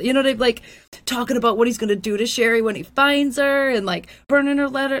 And they're like talking about what he's going to do to Sherry when he finds her and like burning her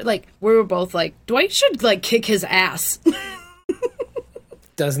letter. Like we were both like, Dwight should like kick his ass.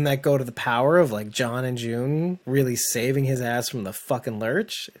 Doesn't that go to the power of like John and June really saving his ass from the fucking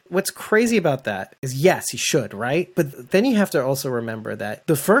lurch? What's crazy about that is, yes, he should, right? But then you have to also remember that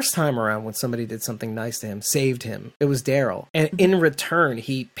the first time around when somebody did something nice to him, saved him, it was Daryl. And in return,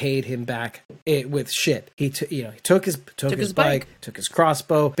 he paid him back with shit. He took his bike, took his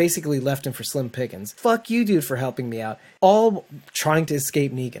crossbow, basically left him for slim pickings. Fuck you, dude, for helping me out. All trying to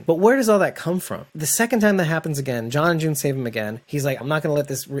escape Negan. But where does all that come from? The second time that happens again, John and June save him again. He's like, I'm not going to let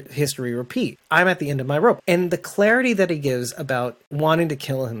this history repeat. I'm at the end of my rope. And the clarity that he gives about wanting to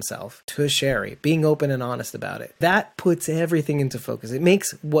kill himself to Sherry, being open and honest about it, that puts everything into focus. It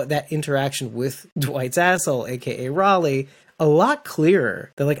makes what that interaction with Dwight's asshole, aka Raleigh, a lot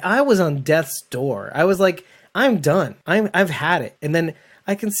clearer. That like, I was on death's door. I was like, I'm done. I've had it. And then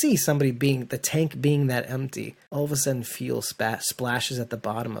I can see somebody the tank being that empty, all of a sudden fuel splashes at the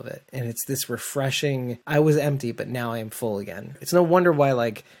bottom of it. And it's this refreshing, I was empty, but now I am full again. It's no wonder why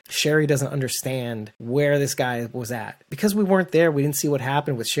like Sherry doesn't understand where this guy was at. Because we weren't there, we didn't see what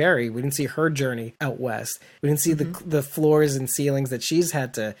happened with Sherry. We didn't see her journey out west. We didn't see the floors and ceilings that she's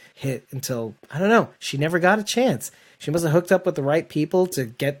had to hit until, I don't know, she never got a chance. She must have hooked up with the right people to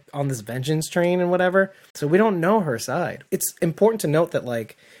get on this vengeance train and whatever. So we don't know her side. It's important to note that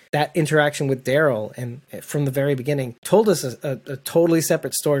like that interaction with Daryl and from the very beginning told us a totally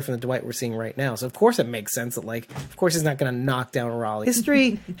separate story from the Dwight we're seeing right now. So of course it makes sense that like, of course he's not going to knock down Raleigh.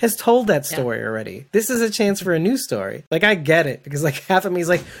 History has told that story already. This is a chance for a new story. Like I get it because like half of me is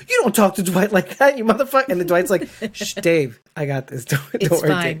like, you don't talk to Dwight like that, you motherfucker. And the Dwight's like, shh, Dave, I got this. Don't worry,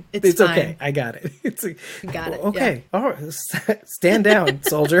 fine. Dave. It's fine. Okay. I got it. It's like, you got it. Okay. Yeah. All right. Stand down,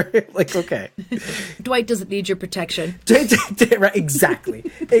 soldier. Like, okay. Dwight doesn't need your protection. Right.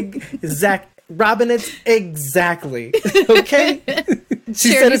 Exactly. Robinette, exactly. Okay? She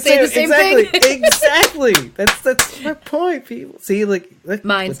said it too. The same exactly. thing. Exactly. That's my point, people. See, like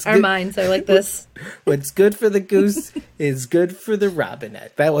minds are like this. What's good for the goose is good for the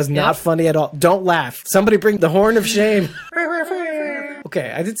Robinette. That was not funny at all. Don't laugh. Somebody bring the horn of shame.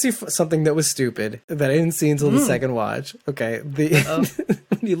 Okay, I did see something that was stupid that I didn't see until the second watch. Okay, when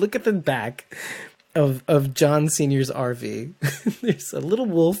you look at the back of John Sr.'s RV, there's a little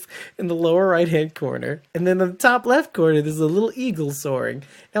wolf in the lower right-hand corner, and then in the top left corner, there's a little eagle soaring.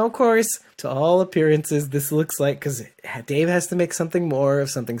 Now, of course, to all appearances, this looks like, because Dave has to make something more of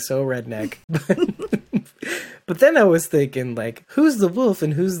something so redneck, but then I was thinking, like, who's the wolf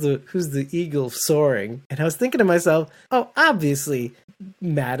and who's the eagle soaring? And I was thinking to myself, oh, obviously,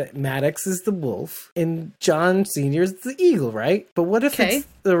 Maddox is the wolf, and John Sr. is the eagle, right? But what if it's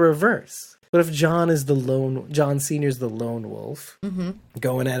the reverse? What if John Sr.'s the lone wolf,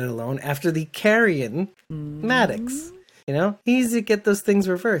 going at it alone after the carrion Maddox? You know, easy to get those things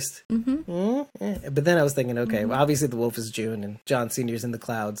reversed. Yeah. But then I was thinking, okay, well, obviously the wolf is June and John Sr.'s in the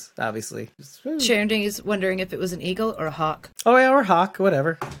clouds, obviously. Sharon is wondering if it was an eagle or a hawk. Oh, yeah, or a hawk,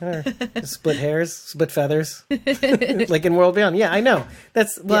 whatever. Split hairs, split feathers. Like in World Beyond. Yeah, I know.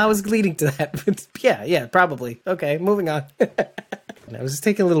 I was leading to that. yeah, probably. Okay, moving on. I was just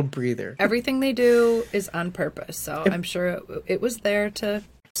taking a little breather. Everything they do is on purpose, so I'm sure it was there to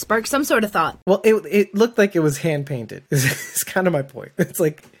Spark some sort of thought. Well, it looked like it was hand painted. It's kind of my point. It's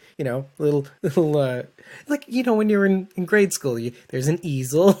like, you know, little like, you know, when you're in grade school, there's an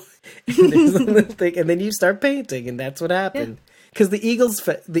easel and there's a little thing, and then you start painting, and that's what happened. Because the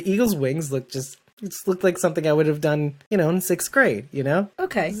eagle's wings looked like something I would have done, you know, in 6th grade. You know?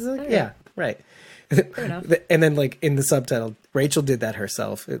 Okay. Like, yeah, right. Fair enough. And then, like, in the subtitle, Rachel did that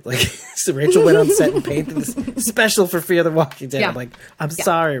herself. So Rachel went on set and painted this special for Fear the Walking Dead. Yeah. I'm like, I'm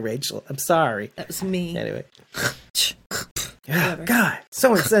sorry, Rachel. I'm sorry. That was me. Anyway. Whatever. God,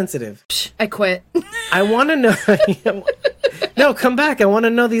 so insensitive. I quit. I want to know. No, come back. I want to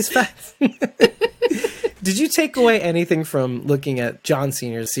know these facts. Did you take away anything from looking at John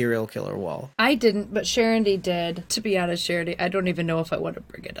Sr.'s serial killer wall? I didn't, but Sharondy did. To be honest, Sharondy, I don't even know if I want to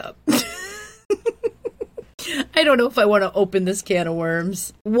bring it up. I don't know if I want to open this can of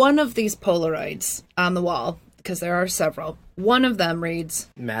worms. One of these Polaroids on the wall, because there are several, one of them reads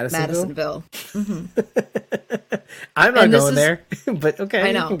Madisonville. I'm not going there, but okay,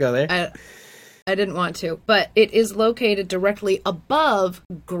 I know. You can go there. I didn't want to, but it is located directly above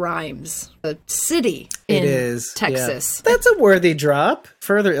Grimes, the city in Texas. Yeah. That's a worthy drop.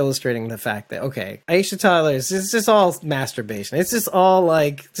 Further illustrating the fact that, okay, Aisha Tyler is just all masturbation. It's just all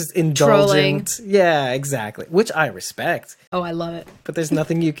like just indulgent. Trolling. Yeah, exactly. Which I respect. Oh, I love it. But there's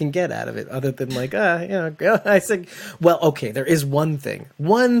nothing you can get out of it other than like, you know, I said, well, okay, there is one thing.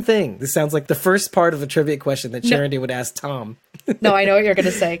 One thing. This sounds like the first part of a trivia question that Sharondy would ask Tom. No, I know what you're going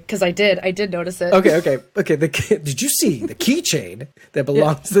to say, because I did notice it. Okay. Did you see the keychain that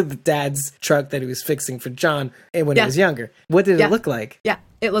belongs to the dad's truck that he was fixing for John when he was younger? What did it look like? Yeah,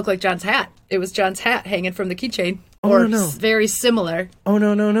 it looked like John's hat. It was John's hat hanging from the keychain. Oh, no. Very similar. Oh,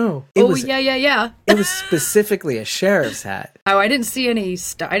 no. Yeah. It was specifically a sheriff's hat. Oh, I didn't see I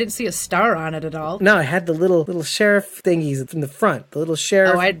didn't see a star on it at all. No, it had the little sheriff thingies in the front. The little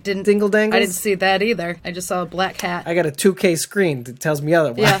sheriff dingle dangles. I didn't see that either. I just saw a black hat. I got a 2K screen that tells me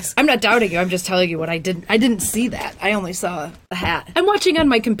otherwise. Yeah, I'm not doubting you. I'm just telling you what I didn't. I didn't see that. I only saw the hat. I'm watching on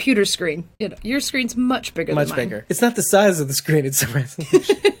my computer screen. You know, your screen's much bigger than mine. Much bigger. It's not the size of the screen. It's the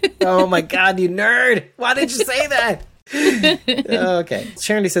resolution. Oh my God, you nerd! Why did you say that? Okay,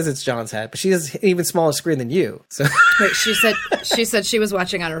 Sharondy says it's John's hat, but she has an even smaller screen than you. So wait, she said she was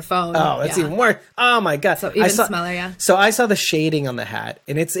watching on her phone. Oh, that's even worse. Oh my God, so even smaller. Yeah. So I saw the shading on the hat,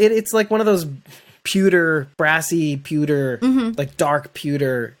 and it's like one of those brassy pewter, like dark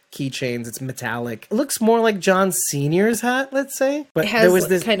pewter keychains. It's metallic. It looks more like John Sr.'s hat, let's say. But there was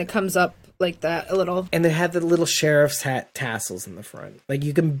this kind of comes up like that a little, and they had the little sheriff's hat tassels in the front. Like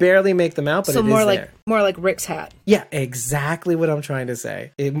you can barely make them out, but it is there. More like Rick's hat. Yeah, exactly what I'm trying to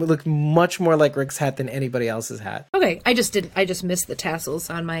say. It looked much more like Rick's hat than anybody else's hat. Okay, I just missed the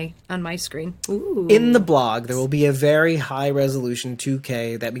tassels on my screen. Ooh. In the blog, there will be a very high resolution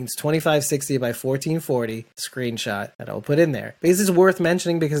 2K. That means 2560 by 1440 screenshot that I'll put in there. Because it's worth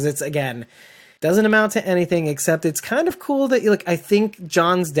mentioning because it's, again, doesn't amount to anything except it's kind of cool that I think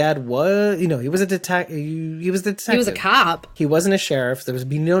John's dad was, he was a detective. He was the detective. He was a cop. He wasn't a sheriff. There would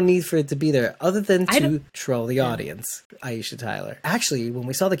be no need for it to be there other than to troll the audience. Aisha Tyler. Actually, when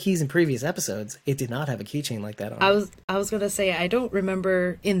we saw the keys in previous episodes, it did not have a keychain like that on it. I was going to say, I don't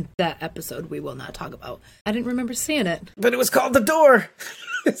remember in that episode we will not talk about. I didn't remember seeing it. But it was called The Door.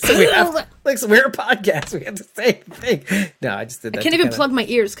 So we're a podcast. We have to say the thing. No, I just did that. I can't even plug my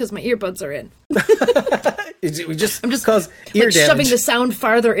ears because my earbuds are in. I'm just cause ear damage. Shoving the sound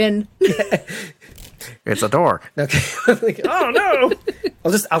farther in. It's a door. Okay. Oh no!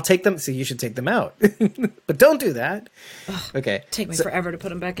 I'll take them. See, you should take them out, but don't do that. Okay. Take me forever to put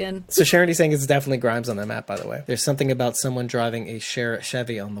them back in. So Sharondy's saying it's definitely Grimes on the map. By the way, there's something about someone driving a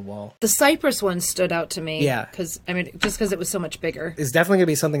Chevy on the wall. The Cypress one stood out to me. Yeah, just because it was so much bigger. It's definitely gonna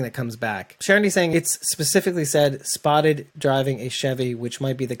be something that comes back. Sharondy's saying it's specifically said spotted driving a Chevy, which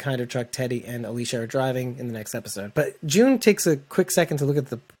might be the kind of truck Teddy and Alicia are driving in the next episode. But June takes a quick second to look at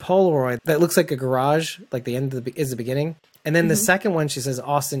the Polaroid that looks like a garage, like the end of is the beginning. And then the second one, she says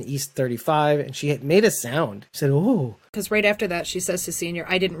Austin East 35, and she had made a sound. She said, "Oh." Because right after that, she says to Senior,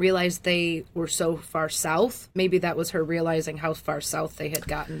 I didn't realize they were so far south. Maybe that was her realizing how far south they had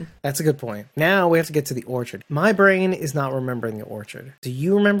gotten. That's a good point. Now we have to get to the orchard. My brain is not remembering the orchard. Do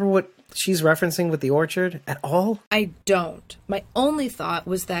you remember what she's referencing with the orchard at all? I don't. My only thought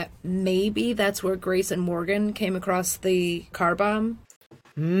was that maybe that's where Grace and Morgan came across the car bomb.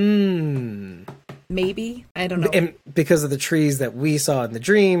 Maybe. I don't know. And because of the trees that we saw in the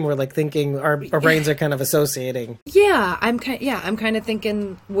dream, we're like thinking our brains are kind of associating. Yeah, I'm kind of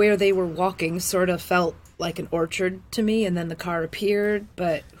thinking where they were walking sort of felt like an orchard to me, and then the car appeared,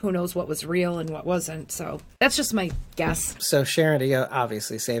 but who knows what was real and what wasn't. So that's just my guess. So Sharon,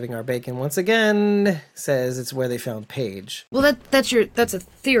 obviously saving our bacon once again, says it's where they found Paige. Well, that's a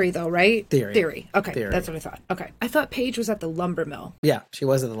theory though, right? Theory. Okay, Theory. that's what I thought. Okay, I thought Paige was at the lumber mill. Yeah, she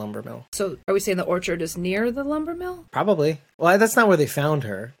was at the lumber mill. So are we saying the orchard is near the lumber mill? Probably. Well, that's not where they found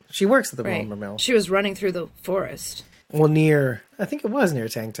her. She works at the Right. lumber mill. She was running through the forest. Well, I think it was near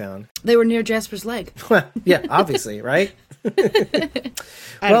Tanktown. They were near Jasper's leg. Yeah, obviously, right?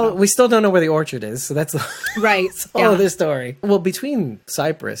 I don't know. We still don't know where the orchard is, so that's Right. all of this story. Well, between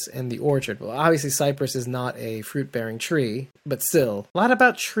Cypress and the orchard, well, obviously Cypress is not a fruit-bearing tree, but still, a lot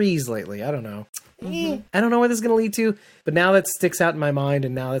about trees lately. I don't know. I don't know where this is going to lead to, but now that sticks out in my mind,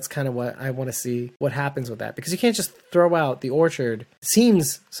 and now that's kind of what I want to see what happens with that. Because you can't just throw out the orchard.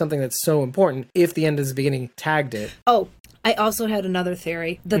 Seems something that's so important if the end of the beginning tagged it. Oh, I also had another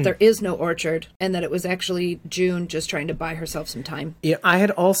theory that there is no orchard and that it was actually June just trying to buy herself some time. Yeah, I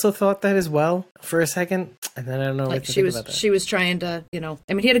had also thought that as well for a second, and then I don't know what Like to think about that. she was trying to,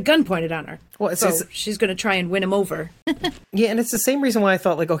 I mean, he had a gun pointed on her. Well, so she's going to try and win him over. Yeah, and it's the same reason why I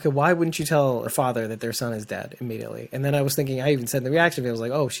thought, like, okay, why wouldn't you tell her father that their son is dead immediately? And then I was thinking, I even said in the reaction video, I was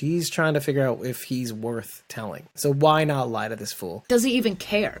like, oh, she's trying to figure out if he's worth telling. So why not lie to this fool? Does he even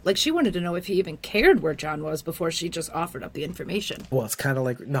care? Like, she wanted to know if he even cared where John was before she just offered up the information. Well, it's kind of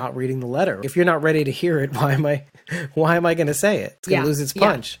like not reading the letter. If you're not ready to hear it, why am I going to say it? It's going to lose its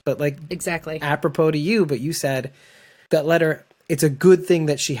punch. But like, exactly. Apropos to you, but you said that letter. It's a good thing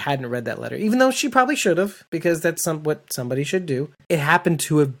that she hadn't read that letter, even though she probably should have, because that's what somebody should do. It happened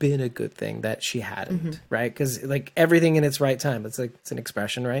to have been a good thing that she hadn't, right? Because like everything in its right time. It's like, it's an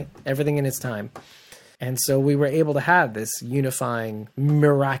expression, right? Everything in its time. And so we were able to have this unifying,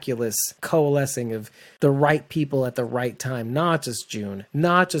 miraculous coalescing of the right people at the right time. Not just June,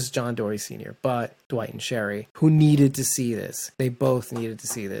 not just John Dory Sr., but Dwight and Sherry, who needed to see this. They both needed to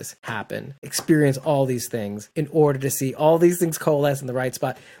see this happen, experience all these things in order to see all these things coalesce in the right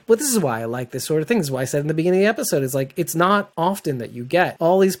spot. But this is why I like this sort of thing. This is why I said in the beginning of the episode, it's like, it's not often that you get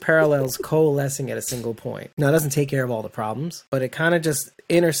all these parallels coalescing at a single point. Now, it doesn't take care of all the problems, but it kind of just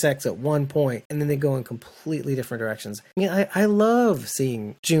intersects at one point, and then they go in completely different directions. I mean, I love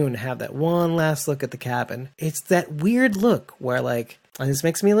seeing June have that one last look at the cabin. It's that weird look where, like, and this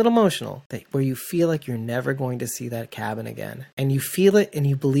makes me a little emotional, where you feel like you're never going to see that cabin again. And you feel it and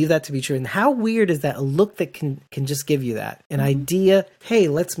you believe that to be true. And how weird is that? A look that can just give you that. An idea, hey,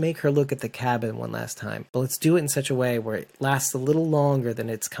 let's make her look at the cabin one last time. But let's do it in such a way where it lasts a little longer than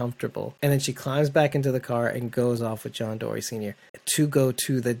it's comfortable. And then she climbs back into the car and goes off with John Dory Sr. to go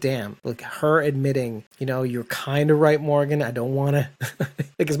to the dam. Like her admitting, you're kind of right, Morgan. I don't want to,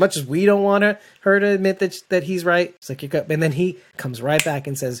 like as much as we don't want her to admit that he's right. It's like, and then he comes right back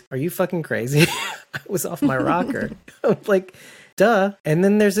and says, are you fucking crazy? I was off my rocker. I'm like, duh. And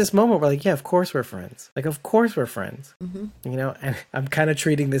then there's this moment where like, yeah, of course we're friends. Like, of course we're friends. And I'm kind of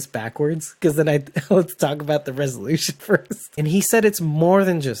treating this backwards because then let's talk about the resolution first. And he said it's more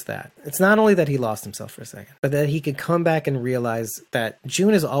than just that. It's not only that he lost himself for a second, but that he could come back and realize that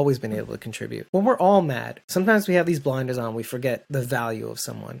June has always been able to contribute. When we're all mad, sometimes we have these blinders on, we forget the value of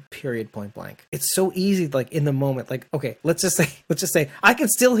someone, period, point blank. It's so easy, like in the moment, like, okay, let's just say, I can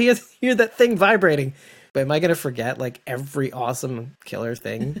still hear that thing vibrating. But am I going to forget like every awesome killer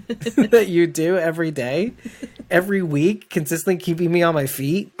thing that you do every day, every week, consistently keeping me on my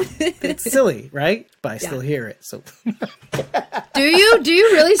feet? It's silly, right? But I still hear it. So Do you? Do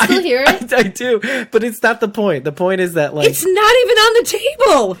you really still hear it? I do, but it's not the point. The point is that like it's not even on the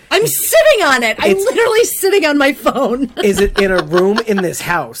table. I'm sitting on it. I'm literally sitting on my phone. Is it in a room in this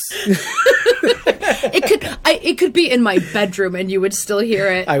house? It could be in my bedroom and you would still hear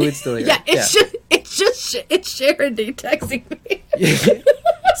it. I would still hear it. It's Sharon D texting me.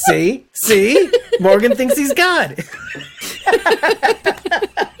 See? Morgan thinks he's God.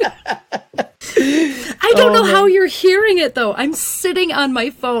 I don't know how you're hearing it, though. I'm sitting on my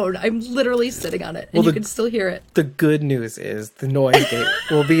phone. I'm literally sitting on it, and you can still hear it. The good news is the noise gate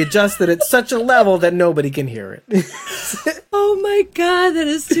will be adjusted at such a level that nobody can hear it. Oh my God, that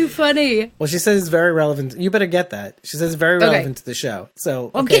is too funny. Well, she says it's very relevant. You better get that. She says it's very relevant to the show.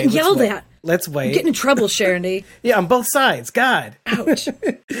 So I'm getting yelled at. Let's wait. I'm getting in trouble, Sharon D. Yeah, on both sides. God. Ouch.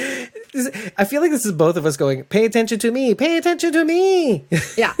 I feel like this is both of us going, pay attention to me. Pay attention to me.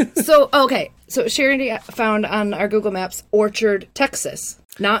 Yeah. So, okay. So Sharon D found on our Google Maps Orchard, Texas.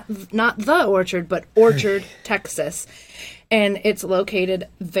 Not the Orchard, but Orchard, Texas. And it's located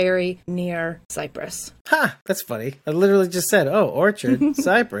very near Cypress. Ha! That's funny. I literally just said, orchard,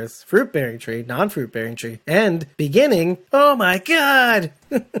 cypress, fruit-bearing tree, non-fruit-bearing tree, and beginning, oh my God!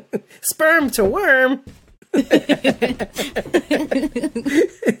 Sperm to worm!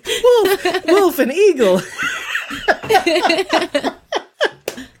 Wolf and eagle.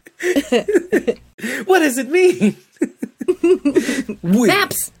 What does it mean? We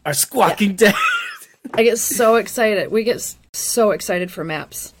Maps are squawking dead. I get so excited. We get so excited for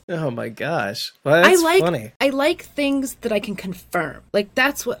maps. Oh my gosh. Well, that's funny. I like things that I can confirm. Like,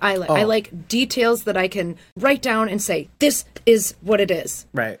 that's what I like. Oh. I like details that I can write down and say, this is what it is.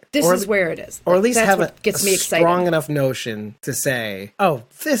 Right. This is where it is. Or at Like, least that's have what gets me excited. strong enough notion to say, oh,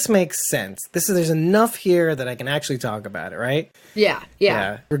 this makes sense. There's enough here that I can actually talk about it, right?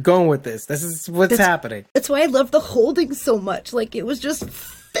 Yeah. We're going with this. This is what's happening. That's why I love the holding so much. Like, it was just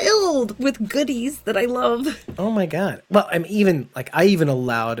filled with goodies that I love. Oh my god. Well, I even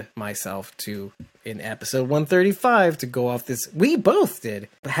allowed myself to, in episode 135, to go off this. We both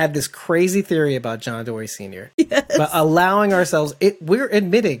had this crazy theory about John Dory Sr. Yes. But allowing ourselves, we're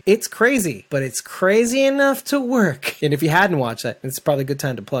admitting it's crazy, but it's crazy enough to work. And if you hadn't watched that, it's probably a good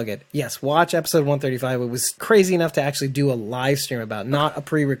time to plug it. Yes, watch episode 135. It was crazy enough to actually do a live stream about, not a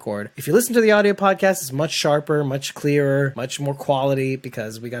pre-record. If you listen to the audio podcast, it's much sharper, much clearer, much more quality,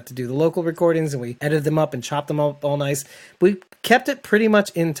 because we got to do the local recordings and we edited them up and chopped them up all nice. We kept it pretty much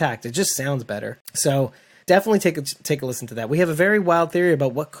intact. It just sounds better. So definitely take a listen to that. We have a very wild theory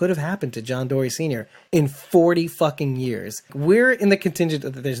about what could have happened to John Dory Sr. in 40 fucking years. We're in the contingent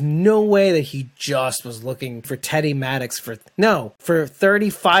that there's no way that he just was looking for Teddy Maddox for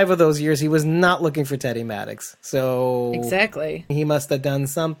 35 of those years, he was not looking for Teddy Maddox. So Exactly. he must have done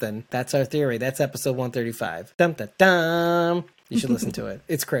something. That's our theory. That's episode 135. Dum dum dum. You should listen to it.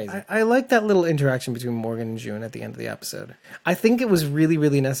 It's crazy. I like that little interaction between Morgan and June at the end of the episode. I think it was really,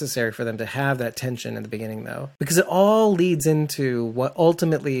 really necessary for them to have that tension in the beginning, though, because it all leads into what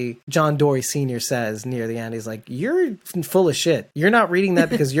ultimately John Dory Sr. says near the end. He's like, you're full of shit. You're not reading that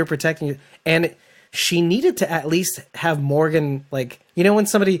because you're protecting you. And she needed to at least have Morgan, like, you know, when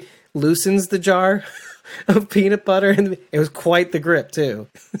somebody loosens the jar of peanut butter, and it was quite the grip, too.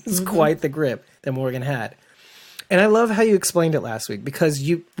 It was quite the grip that Morgan had. And I love how you explained it last week, because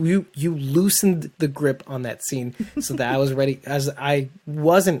you loosened the grip on that scene so that I was ready, as I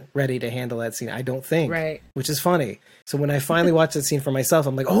wasn't ready to handle that scene, I don't think. Right. Which is funny. So when I finally watched that scene for myself,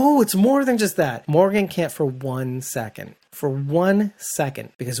 I'm like, oh, it's more than just that. Morgan can't for 1 second. For 1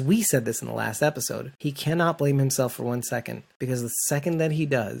 second, because we said this in the last episode, he cannot blame himself for 1 second, because the second that he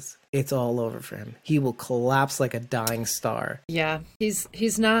does, it's all over for him. He will collapse like a dying star. Yeah, he's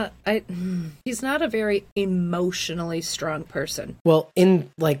not a very emotionally strong person. Well,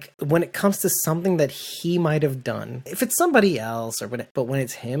 when it comes to something that he might have done, if it's somebody else or whatever, but when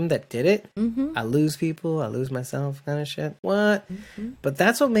it's him that did it, I lose people, I lose myself, kind of shit. What? But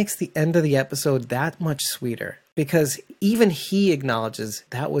that's what makes the end of the episode that much sweeter. Because even he acknowledges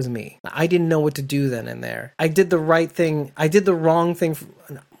that was me. I didn't know what to do then and there. I did the right thing. I did the wrong thing.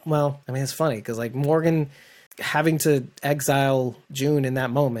 Well, I mean, it's funny because like Morgan having to exile June in that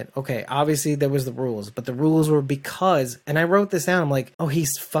moment. Okay, obviously there was the rules, but the rules were because, and I wrote this down, I'm like, oh,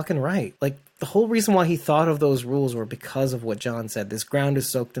 he's fucking right. Like, the whole reason why he thought of those rules were because of what John said. This ground is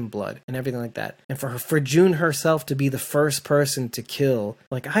soaked in blood and everything like that. And for June herself to be the first person to kill,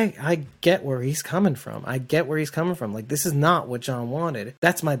 like, I get where he's coming from. I get where he's coming from. Like, this is not what John wanted.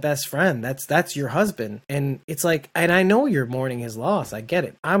 That's my best friend. That's your husband. And it's like, and I know you're mourning his loss. I get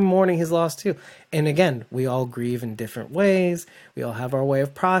it. I'm mourning his loss too. And again, we all grieve in different ways. We all have our way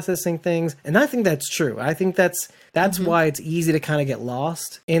of processing things. And I think that's true. I think that's why it's easy to kind of get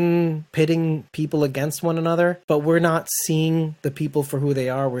lost in pitting people against one another, but we're not seeing the people for who they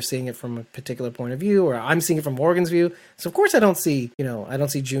are. We're seeing it from a particular point of view, or I'm seeing it from Morgan's view. So of course I don't see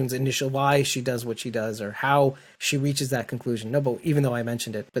June's initial why she does what she does or how she reaches that conclusion. No, but even though I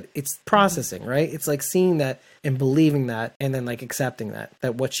mentioned it, but it's processing, right? It's like seeing that and believing that, and then like accepting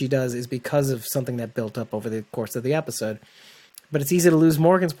that what she does is because of something that built up over the course of the episode. But it's easy to lose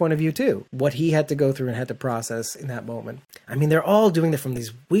Morgan's point of view too. What he had to go through and had to process in that moment. I mean, they're all doing it from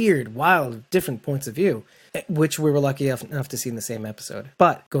these weird, wild, different points of view, which we were lucky enough to see in the same episode.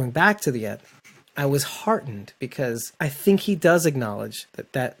 But going back to the end, I was heartened because I think he does acknowledge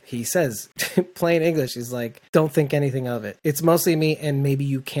that he says, plain English, he's like, don't think anything of it. It's mostly me, and maybe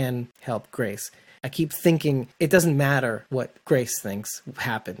you can help Grace. I keep thinking it doesn't matter what Grace thinks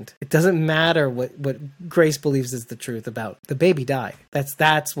happened. It doesn't matter what Grace believes is the truth about the baby died.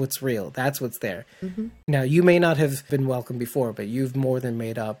 That's what's real. That's what's there. Mm-hmm. Now, you may not have been welcome before, but you've more than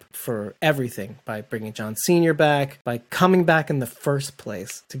made up for everything by bringing John Sr. back, by coming back in the first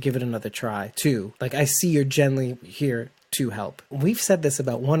place to give it another try, too. Like, I see you're genuinely here to help. We've said this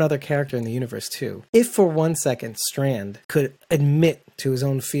about one other character in the universe, too. If for 1 second Strand could admit to his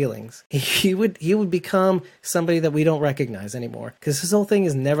own feelings, he would become somebody that we don't recognize anymore. Because his whole thing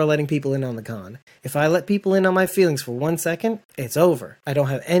is never letting people in on the con. If I let people in on my feelings for 1 second, it's over. I don't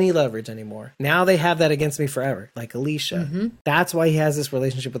have any leverage anymore. Now they have that against me forever, like Alicia. That's why he has this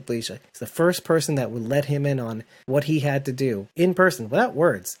relationship with Alicia. He's the first person that would let him in on what he had to do in person, without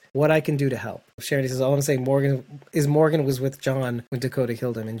words, what I can do to help. Charity says, all I'm saying, Morgan was with John when Dakota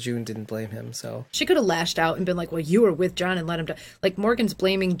killed him, and June didn't blame him. So she could have lashed out and been like, well, you were with John and let him die. Like, Morgan's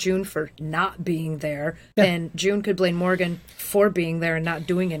blaming June for not being there, and June could blame Morgan for being there and not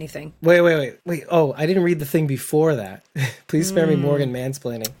doing anything. Wait. Oh, I didn't read the thing before that. Please spare me Morgan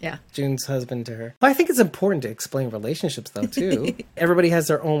mansplaining. Yeah. June's husband to her. Well, I think it's important to explain relationships, though, too. Everybody has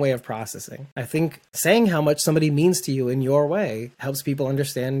their own way of processing. I think saying how much somebody means to you in your way helps people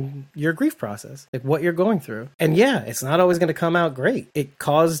understand your grief process, like what you're going through. And yeah, it's not always going to come out great. It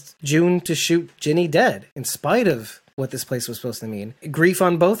caused June to shoot Ginny dead, in spite of what this place was supposed to mean. Grief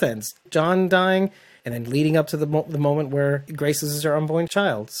on both ends. John dying, and then leading up to the moment where Grace loses her unborn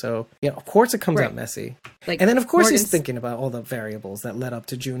child. So, yeah, of course it comes out messy. Like, and then, of course, he's thinking about all the variables that led up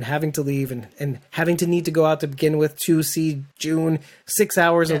to June having to leave and having to need to go out to begin with to see June 6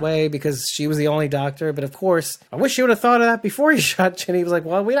 hours away because she was the only doctor. But, of course, I wish she would have thought of that before he shot Ginny. He was like,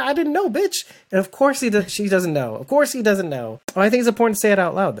 well, I didn't know, bitch. And, of course, she doesn't know. Of course, he doesn't know. Oh, I think it's important to say it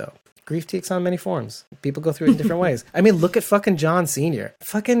out loud, though. Grief takes on many forms. People go through it in different ways. I mean, look at fucking John Sr.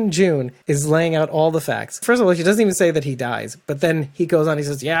 Fucking June is laying out all the facts. First of all, she doesn't even say that he dies. But then he goes on, he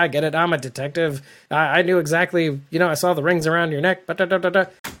says, yeah, I get it. I'm a detective. I knew exactly, I saw the rings around your neck.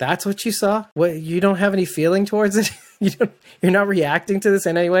 That's what you saw? What, you don't have any feeling towards it? You're not reacting to this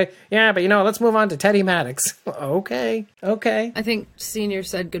in any way? Yeah, but let's move on to Teddy Maddox. Okay. I think Senior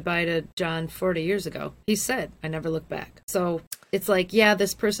said goodbye to John 40 years ago. He said, I never look back. So it's like, yeah,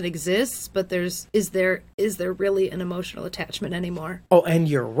 this person exists, but is there really an emotional attachment anymore? Oh, and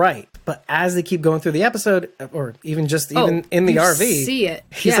you're right. But as they keep going through the episode, or even in the RV, see it.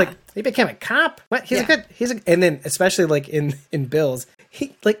 He's like, he became a cop. What? And then especially like in Bill's,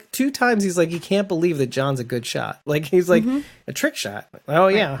 he like 2 times he's like, he can't believe that John's a good shot. Like he's like a trick shot. Oh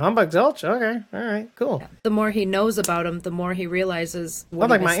yeah, Humbug Gulch. Okay, all right, cool. Yeah. The more he knows about him, the more he realizes what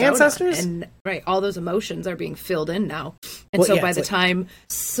like my ancestors, and all those emotions are being filled in now. And by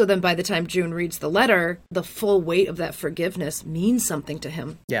the time June reads the letter, the full weight of that forgiveness means something to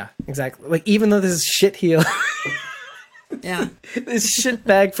him. Yeah, exactly. Like even though this is shit heel. Yeah. This shit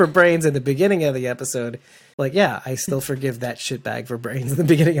bag for brains at the beginning of the episode. Like, yeah, I still forgive that shit bag for brains in the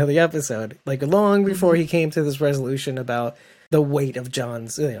beginning of the episode. Like, long before he came to this resolution about the weight of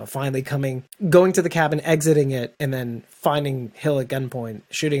John's, finally going to the cabin, exiting it, and then finding Hill at gunpoint,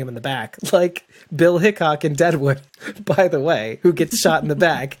 shooting him in the back. Like Bill Hickok in Deadwood, by the way, who gets shot in the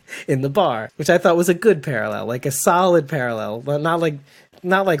back in the bar, which I thought was a good parallel, like a solid parallel, but not like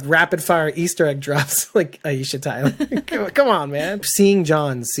rapid fire Easter egg drops like Aisha Tyler. Come on, man. Seeing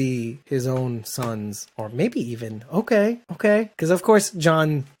John see his own sons, or maybe even, okay. Because of course,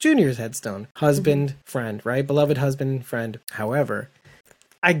 John Jr.'s headstone, husband, friend, right? Beloved husband, friend. However,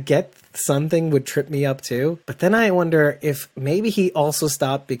 I get something would trip me up too, but then I wonder if maybe he also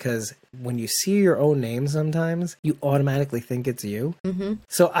stopped because when you see your own name sometimes, you automatically think it's you.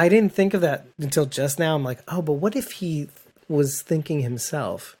 So I didn't think of that until just now. I'm like, oh, but what if he was thinking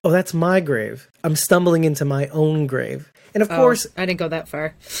himself, oh, that's my grave. I'm stumbling into my own grave. And of course, I didn't go that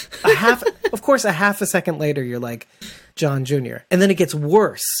far. a half a second later, you're like, John Jr. And then it gets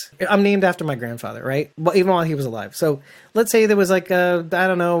worse. I'm named after my grandfather, right? Well, even while he was alive. So let's say there was like a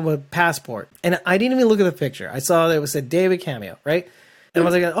passport. And I didn't even look at the picture. I saw that it was a David cameo, right? And I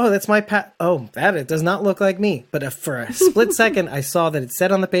was like, oh, that's my it does not look like me. But for a split second, I saw that it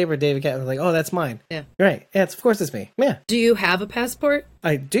said on the paper, David Cat. I was like, oh, that's mine. Yeah. Right. Yeah, of course it's me. Yeah. Do you have a passport?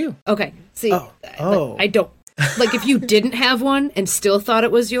 I do. Okay. See, I don't. Like, if you didn't have one and still thought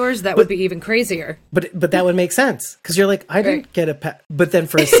it was yours, that would be even crazier. But that would make sense. Because you're like, I didn't get a But then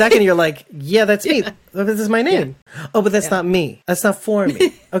for a second, you're like, yeah, that's me. This is my name. Yeah. Oh, but that's not me. That's not for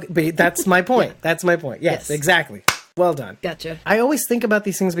me. Okay, but that's my point. That's my point. Yes, exactly. Well done. Gotcha. I always think about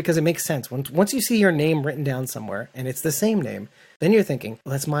these things because it makes sense. Once you see your name written down somewhere and it's the same name, then you're thinking,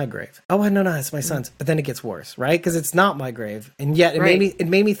 well, that's my grave. Oh, no, that's my son's. But then it gets worse, right? Because it's not my grave. And yet it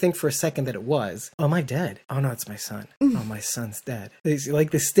made me think for a second that it was. Oh, am I dead? Oh, no, it's my son. Oh, my son's dead. It's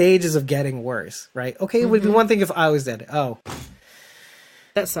like the stages of getting worse, right? Okay, it would be one thing if I was dead. Oh.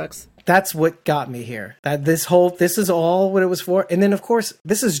 That sucks. That's what got me here. That this is all what it was for. And then, of course,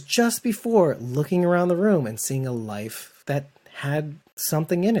 this is just before looking around the room and seeing a life that had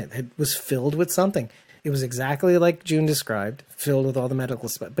something in it. It was filled with something. It was exactly like June described, filled with all the medical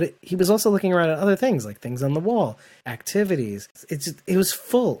stuff. But he was also looking around at other things, like things on the wall, activities. It was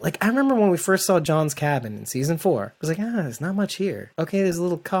full. Like, I remember when we first saw John's cabin in season 4. I was like, there's not much here. Okay, there's a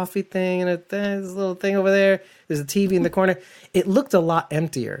little coffee thing, and there's a little thing over there. There's a TV in the corner. It looked a lot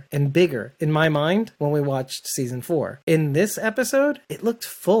emptier and bigger in my mind when we watched season 4. In this episode, it looked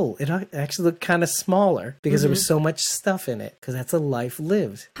full. It actually looked kind of smaller because there was so much stuff in it, because that's a life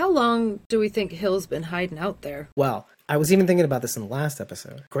lived. How long do we think Hill's been hiding out there? Well, I was even thinking about this in the last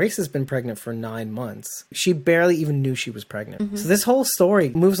episode. Grace has been pregnant for 9 months. She barely even knew she was pregnant. So this whole story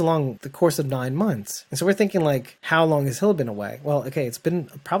moves along the course of 9 months. And so we're thinking, like, how long has Hill been away? Well, okay, it's been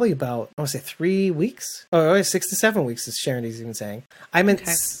probably about, I want to say 3 weeks? Oh, 6 to 7 weeks, as Sharon is even saying. I meant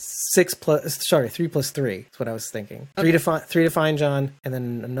 3 plus 3 is what I was thinking. Okay. 3 to find John, and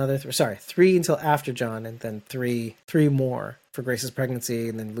then another 3 until after John, and then three more for Grace's pregnancy,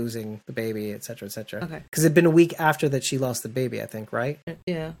 and then losing the baby, etc., etc. Okay. Because it'd been a week after that she lost the baby, I think, right?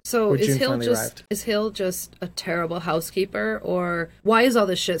 Yeah. So is Hill just a terrible housekeeper, or why is all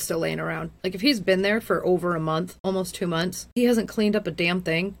this shit still laying around? Like, if he's been there for over a month, almost 2 months, he hasn't cleaned up a damn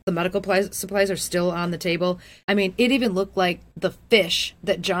thing. The medical supplies are still on the table. I mean, it even looked like the fish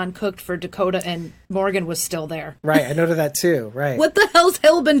that John cooked for Dakota and Morgan was still there. Right. I noted that too. Right. What the hell's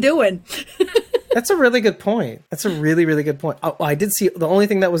Hill been doing? That's a really good point. That's a really, really good point. Oh, I did see the only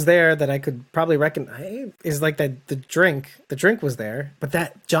thing that was there that I could probably recognize is like that the drink. The drink was there, but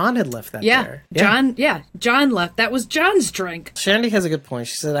that John had left that there. Yeah. John left. That was John's drink. Shandy has a good point.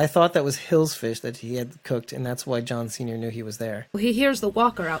 She said, I thought that was Hill's fish that he had cooked, and that's why John Sr. knew he was there. Well, he hears the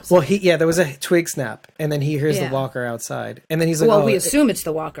walker outside. Well, there was a twig snap, and then he hears the walker outside. And then he's like, well, we assume it's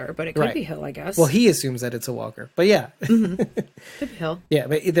the walker, but it could be Hill, I guess. Well, he assumes that it's a walker, but yeah. Could be Hill. Yeah,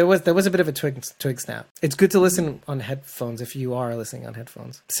 but there was a bit of a twig snap. It's good to listen on headphones if you are listening on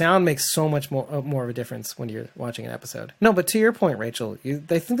headphones. Sound makes so much more of a difference when you're watching an episode. No, but to your point, Rachel,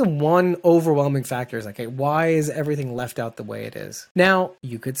 I think the one overwhelming factor is like, okay, why is everything left out the way it is? Now,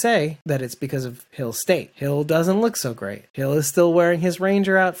 you could say that it's because of Hill's state. Hill doesn't look so great. Hill is still wearing his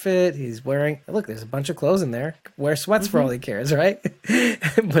ranger outfit. He's wearing, look, there's a bunch of clothes in there. Wear sweats for all he cares, right?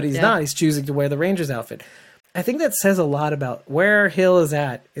 But he's not. He's choosing to wear the ranger's outfit. I think that says a lot about where Hill is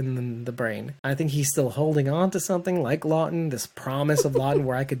at in the brain. I think he's still holding on to something like Lawton, this promise of Lawton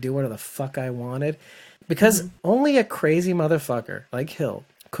where I could do whatever the fuck I wanted. Because only a crazy motherfucker like Hill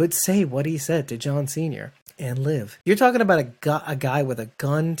could say what he said to John Sr. and live. You're talking about a guy with a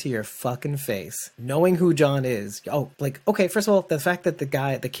gun to your fucking face, knowing who John is. Oh, like, okay, first of all, the fact that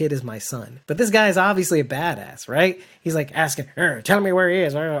the kid is my son. But this guy is obviously a badass, right? He's like asking, tell me where he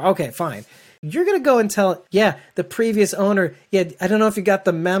is. Okay, fine. You're going to go and tell, the previous owner, I don't know if you got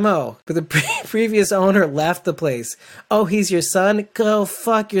the memo, but the previous owner left the place. Oh, he's your son? Go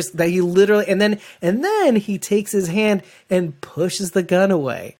fuck your, that he literally, and then he takes his hand and pushes the gun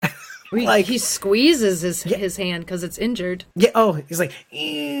away. Like, he squeezes his hand because it's injured. Yeah. Oh, he's like,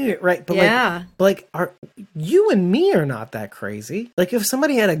 right. But are you and me are not that crazy. Like, if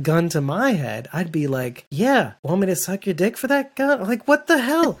somebody had a gun to my head, I'd be like, want me to suck your dick for that gun? Like, what the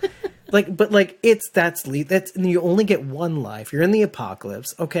hell? That's and you only get one life. You're in the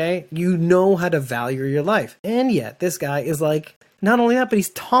apocalypse. Okay. You know how to value your life. And yet this guy is like, not only that, but he's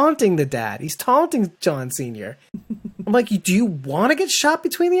taunting the dad. He's taunting John Sr. I'm like, do you want to get shot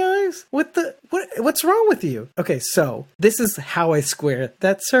between the eyes? What's wrong with you? Okay, so this is how I square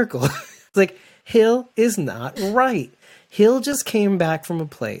that circle. It's like, Hill is not right. Hill just came back from a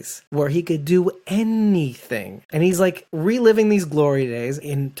place where he could do anything. And he's like reliving these glory days,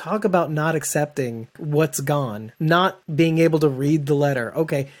 and talk about not accepting what's gone, not being able to read the letter.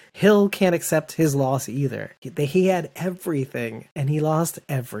 Okay, Hill can't accept his loss either. He had everything, and he lost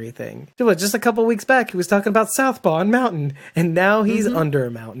everything. Just a couple weeks back, he was talking about Southpaw and Mountain, and now he's under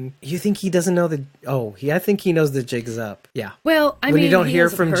a mountain. You think he doesn't know I think he knows the jig's up. Yeah. Well, I mean, you don't hear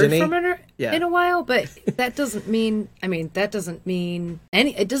from Ginny in a while, but that doesn't mean, it doesn't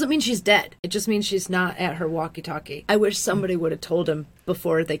mean she's dead. It just means she's not at her walkie-talkie. I wish somebody would have told him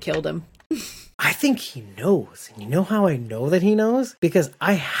before they killed him. I think he knows. And you know how I know that he knows? Because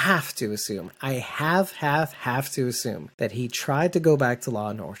I have to assume, I have to assume that he tried to go back to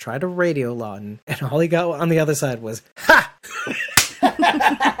Lawton, or tried to radio Lawton, and all he got on the other side was, ha!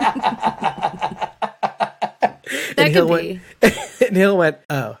 That could be. And Hill went,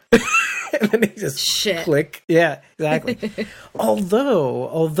 oh. And then he just Shit. click. Yeah, exactly.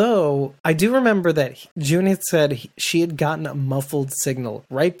 Although I do remember that June had said she had gotten a muffled signal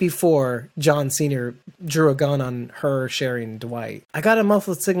right before John Sr. drew a gun on her, Sherry, and Dwight. I got a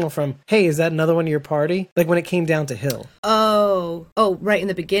muffled signal from, hey, is that another one of your party? Like when it came down to Hill. Oh, right in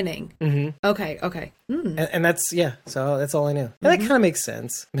the beginning. Mm-hmm. Okay. And that's, yeah, so that's all I knew. And that kind of makes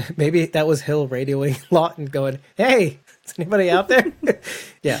sense. Maybe that was Hill radioing Lawton going, hey, is anybody out there?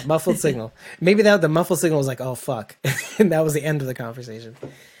 Yeah, muffled signal. Maybe the muffled signal was like, oh, fuck. And that was the end of the conversation.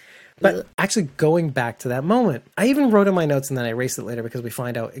 But actually going back to that moment, I even wrote in my notes and then I erased it later because we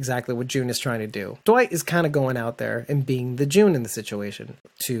find out exactly what June is trying to do. Dwight is kind of going out there and being the June in the situation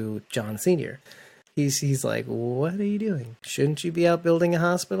to John Sr. He's like, what are you doing? Shouldn't you be out building a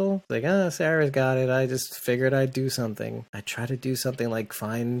hospital? Like, Sarah's got it. I just figured I'd do something. I try to do something like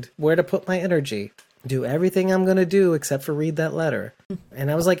find where to put my energy. Do everything I'm going to do except for read that letter.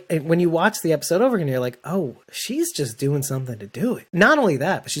 And I was like, when you watch the episode over again, you're like, oh, she's just doing something to do it. Not only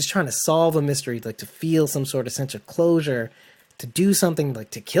that, but she's trying to solve a mystery, like to feel some sort of sense of closure, to do something,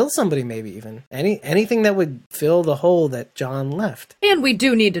 like to kill somebody, maybe even. Anything that would fill the hole that John left. And we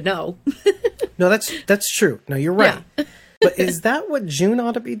do need to know. No, that's true. No, you're right. Yeah. But is that what June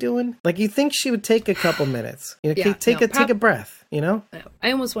ought to be doing? Like, you think she would take a couple minutes? Take a breath, you know?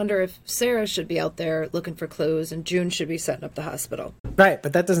 I almost wonder if Sarah should be out there looking for clues and June should be setting up the hospital. Right,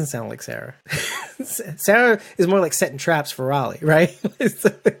 but that doesn't sound like Sarah. Sarah is more like setting traps for Raleigh, right?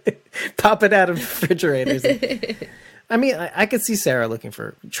 Popping out of refrigerators. I mean, I could see Sarah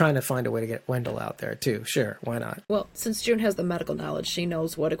trying to find a way to get Wendell out there too. Sure, why not? Well, since June has the medical knowledge, she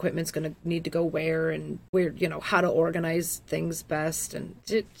knows what equipment's going to need to go where and where, how to organize things best. And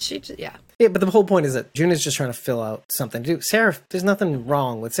she just, yeah. Yeah, but the whole point is that June is just trying to fill out something to do. Sarah, there's nothing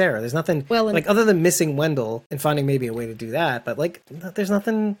wrong with Sarah. There's nothing, other than missing Wendell and finding maybe a way to do that. But, there's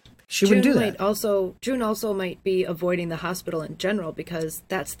nothing... She wouldn't do that. June also might be avoiding the hospital in general because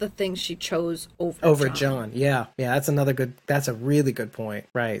that's the thing she chose over John. Yeah, that's a really good point.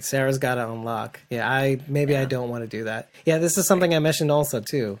 Right. Sarah's got to unlock. Yeah, I don't want to do that. Yeah, this is something I mentioned also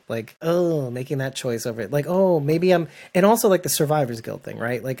too. Like, making that choice over it. Like, maybe I'm, and also like the survivor's guilt thing,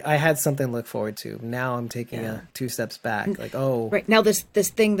 right? Like I had something to look forward to. Now I'm taking 2 steps back. Like, right now this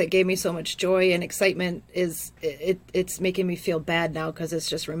thing that gave me so much joy and excitement it's making me feel bad now because it's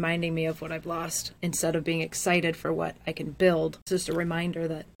just reminding me of what I've lost instead of being excited for what I can build. It's just a reminder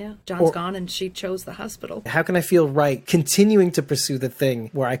that John's gone and she chose the hospital. How can I feel right continuing to pursue the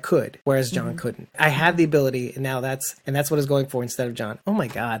thing where I could, whereas John couldn't? I had the ability, and now that's what I was going for instead of John. Oh my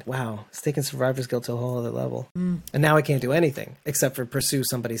God, wow, it's taking survivor's guilt to a whole other level. And now I can't do anything except for pursue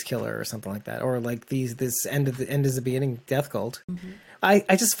somebody's killer or something like that, or like this end is the beginning death cult.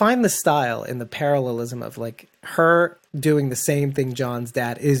 I just find the style and the parallelism of like her doing the same thing John's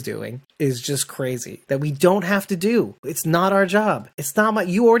dad is doing is just crazy. That we don't have to do. It's not our job. It's not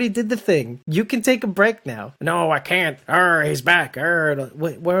you already did the thing. You can take a break now. No, I can't. He's back.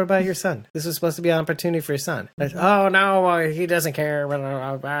 What about your son? This is supposed to be an opportunity for your son. Like, oh no, he doesn't care.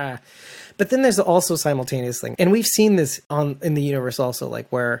 But then there's also simultaneous thing. And we've seen this in the universe also, like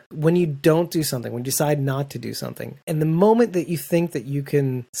where when you don't do something, when you decide not to do something, and the moment that you think that you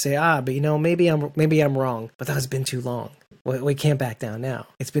can say, but maybe I'm wrong, but that has been too long. We can't back down now.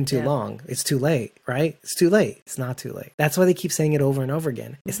 It's been too long. It's too late, right? It's too late. It's not too late. That's why they keep saying it over and over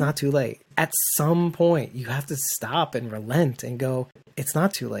again. It's not too late. At some point, you have to stop and relent and go, it's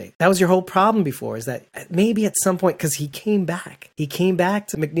not too late. That was your whole problem before, is that maybe at some point, because he came back. He came back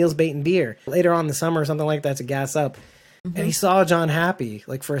to McNeil's Bait and Beer later on in the summer or something like that to gas up. And he saw John happy,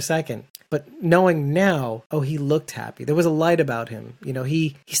 like for a second. But knowing now, he looked happy. There was a light about him.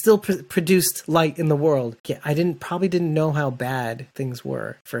 He still produced light in the world. Yeah, probably didn't know how bad things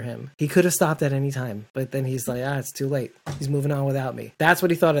were for him. He could have stopped at any time. But then he's like, it's too late. He's moving on without me. That's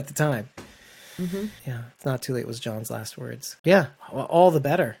what he thought at the time. Yeah, it's not too late was John's last words. Yeah, all the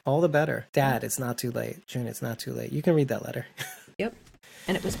better. All the better. Dad, it's not too late. June, it's not too late. You can read that letter. Yep.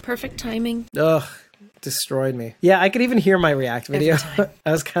 And it was perfect timing. Ugh. Destroyed me. Yeah, I could even hear my react video.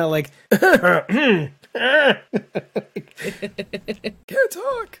 I was kind of like, can't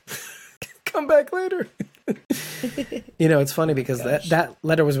talk. Come back later. It's funny because that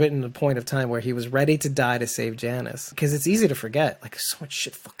letter was written at a point of time where he was ready to die to save Janice. Because it's easy to forget. Like, so much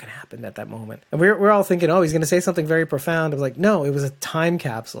shit fucking happened at that moment. And we're all thinking, he's going to say something very profound. I was like, no, it was a time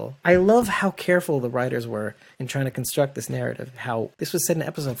capsule. I love how careful the writers were in trying to construct this narrative, how this was said in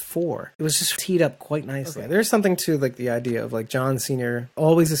episode 4. It was just teed up quite nicely. There's something to like the idea of like John Sr.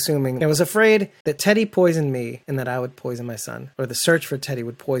 always assuming I was afraid that Teddy poisoned me and that I would poison my son, or the search for Teddy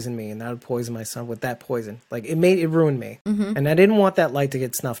would poison me and I would poison my son with that poison. Like it ruined me. And I didn't want that light to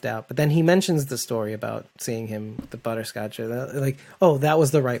get snuffed out. But then he mentions the story about seeing him with the butterscotch, like, oh, that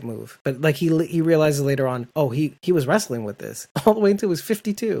was the right move. But like he realizes later on, oh, he was wrestling with this all the way until he was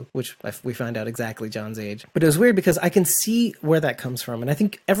 52, which we find out exactly John's age. But it was weird because I can see where that comes from. And I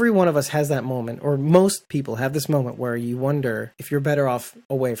think every one of us has that moment, or most people have this moment where you wonder if you're better off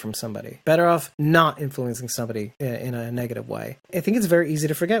away from somebody, better off not influencing somebody in a negative way. I think it's very easy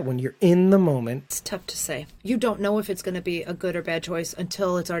to forget when you're in the moment. It's tough to say. You don't know if it's going to be a good or bad choice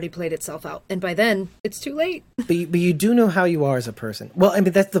until it's already played itself out. And by then, it's too late. But you do know how you are as a person. Well, I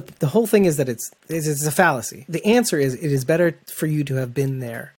mean, that's the whole thing is that it's a fallacy. The answer is it is better for you to have been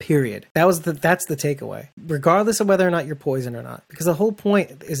there, period. That's the takeaway, regardless of whether or not you're poisoned or not. Because the whole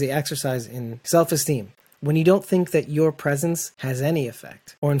point is the exercise in self-esteem. When you don't think that your presence has any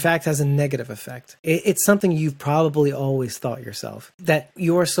effect, or in fact has a negative effect, it's something you've probably always thought yourself, that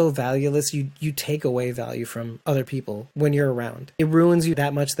you're so valueless, you take away value from other people when you're around. It ruins you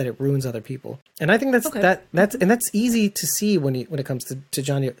that much that it ruins other people. And I think that's easy to see when it comes to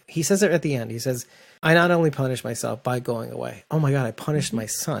John. He says it at the end. He says, I not only punished myself by going away. Oh my God, I punished my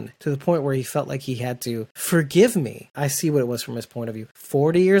son to the point where he felt like he had to forgive me. I see what it was from his point of view.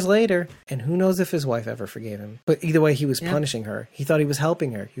 40 years later, and who knows if his wife ever forgave him. But either way, he was punishing her. He thought he was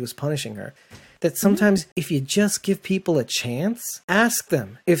helping her. He was punishing her. That sometimes if you just give people a chance, ask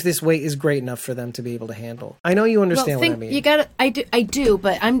them if this weight is great enough for them to be able to handle. I know you understand what I mean. You got I do,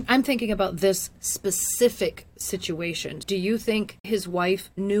 but I'm thinking about this specific situation. Do you think his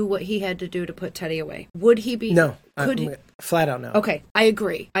wife knew what he had to do to put Teddy away? Would he be? No. Flat out no. Okay, I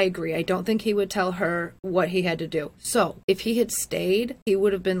agree. I don't think he would tell her what he had to do. So, if he had stayed, he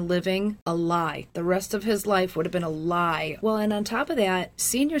would have been living a lie. The rest of his life would have been a lie. Well, and on top of that,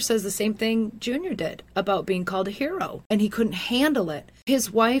 Senior says the same thing Junior did about being called a hero, and he couldn't handle it.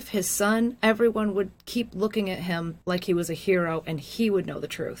 His wife, his son, everyone would keep looking at him like he was a hero, and he would know the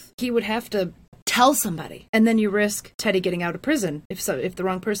truth. He would have to tell somebody, and then you risk Teddy getting out of prison if the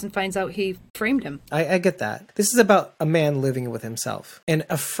wrong person finds out he framed him. I get that. This is about a man living with himself and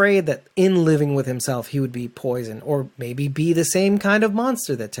afraid that in living with himself he would be poisoned or maybe be the same kind of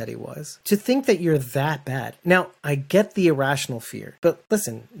monster that Teddy was. To think that you're that bad. Now, I get the irrational fear, but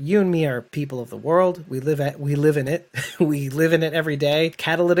listen, you and me are people of the world. We live in it. We live in it every day.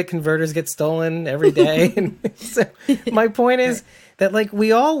 Catalytic converters get stolen every day. And so my point is that like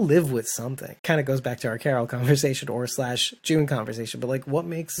we all live with something. Kind of goes back to our Carol conversation or / June conversation, but like what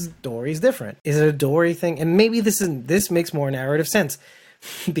makes Dory's different? Is it a Dory thing? And maybe this makes more narrative sense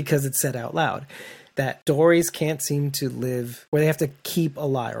because it's said out loud. That Dorys can't seem to live where they have to keep a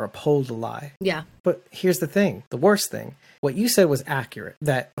lie or uphold a lie. Yeah. But here's the thing, the worst thing. What you said was accurate.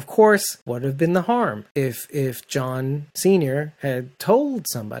 That, of course, what would have been the harm if John Sr. had told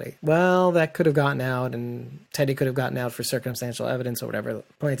somebody? Well, that could have gotten out and Teddy could have gotten out for circumstantial evidence or whatever,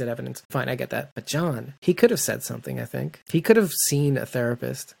 planted evidence. Fine, I get that. But John, he could have said something, I think. He could have seen a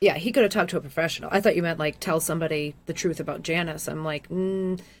therapist. Yeah, he could have talked to a professional. I thought you meant like tell somebody the truth about Janice. I'm like,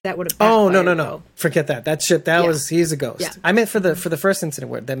 that would have backfired. Oh, no. Forget that. That shit, he's a ghost. Yeah. I meant for the first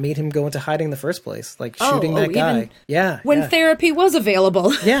incident that made him go into hiding in the first place, like shooting that guy. When therapy was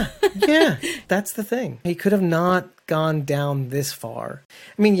available. Yeah. That's the thing. He could have not gone down this far.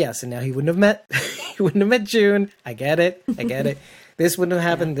 I mean, yes, and now he wouldn't have met June. I get it. This wouldn't have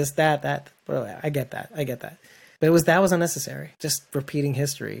happened, that. Well, I get that. But that was unnecessary. Just repeating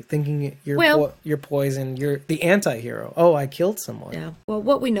history, thinking you're poison, you're the anti-hero. Oh, I killed someone. Yeah. Well,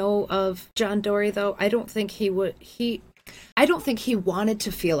 what we know of John Dory, though, I don't think he wanted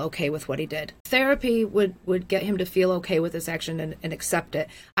to feel okay with what he did. Therapy would get him to feel okay with his action and accept it.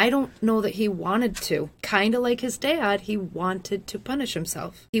 I don't know that he wanted to. Kind of like his dad, he wanted to punish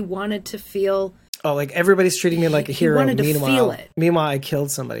himself. He wanted to feel... Oh, like everybody's treating me like a hero. He wanted to feel it. Meanwhile, I killed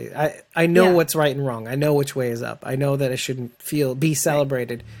somebody. I know what's right and wrong. I know which way is up. I know that I shouldn't be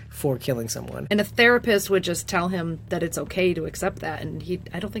celebrated for killing someone. And a therapist would just tell him that it's okay to accept that, and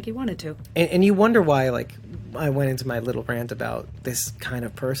I don't think he wanted to. And you wonder why, like, I went into my little rant about this kind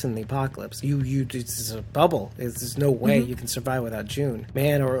of person in the apocalypse. It's a bubble. There's no way you can survive without June.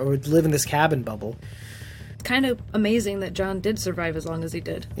 Man, or live in this cabin bubble. Kind of amazing that John did survive as long as he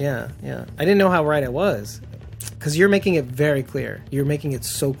did. Yeah. I didn't know how right I was. because you're making it very clear. You're making it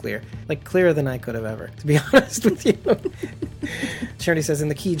so clear, like clearer than I could have ever, to be honest with you. Charity says in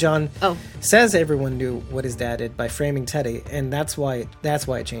the key, John says everyone knew what his dad did by framing Teddy, and that's why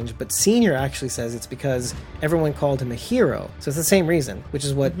it changed. But Senior actually says it's because everyone called him a hero, so it's the same reason, which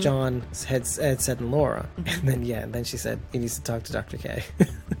is what John had said in Laura. And then she said he needs to talk to Dr. K.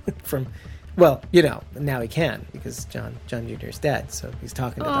 Well, now he can, because John Jr.'s dead, so he's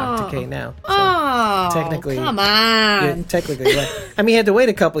talking to Dr. K now. So technically, come on. Yeah, technically, I mean, he had to wait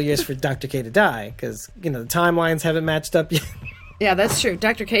a couple years for Dr. K to die, because, the timelines haven't matched up yet. Yeah, that's true.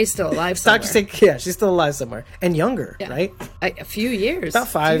 Dr. K's still alive somewhere. Dr. K, yeah, she's still alive somewhere. And younger, right? A few years. About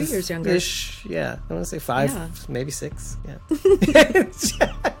 5 few years younger. Yeah, I want to say 5, Yeah. maybe 6. Yeah.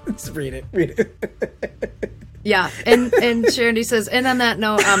 Just read it. Yeah, and Charity says, and on that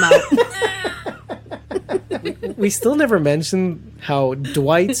note, I'm out. We still never mentioned how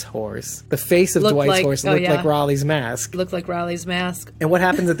Dwight's horse, the face of Dwight's horse, looked like Raleigh's mask. Looked like Raleigh's mask. And what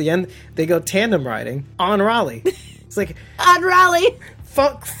happens at the end? They go tandem riding on Raleigh. It's like, on Raleigh.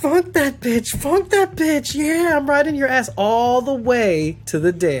 Funk that bitch. Yeah, I'm riding your ass all the way to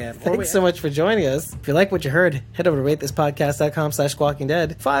the dam. Thanks so much for joining us. If you like what you heard, head over to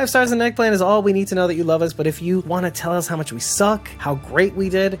ratethispodcast.com/squawkingdead. 5 stars and eggplant is all we need to know that you love us. But if you want to tell us how much we suck, how great we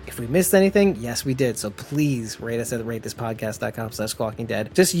did, if we missed anything, yes, we did. So please rate us at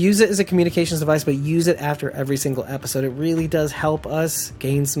ratethispodcast.com/squawkingdead. Just use it as a communications device, but use it after every single episode. It really does help us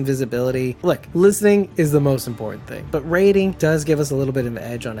gain some visibility. Look, listening is the most important thing, but rating does give us a little bit of an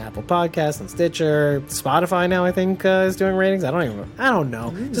edge on Apple Podcasts and Stitcher. Spotify now, I think, is doing ratings. I don't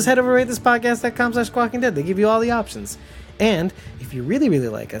know. Just head over to ratethispodcast.com/squawkingdead. They give you all the options. And if you really, really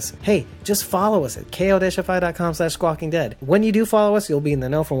like us, hey, just follow us at ko-fi.com/squawkingdead. When you do follow us, you'll be in the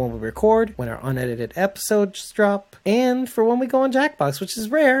know for when we record, when our unedited episodes drop, and for when we go on Jackbox, which is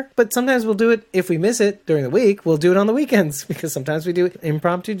rare, but sometimes we'll do it. If we miss it during the week, we'll do it on the weekends, because sometimes we do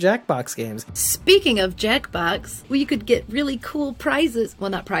impromptu Jackbox games. Speaking of Jackbox, you could get really cool prizes. Well,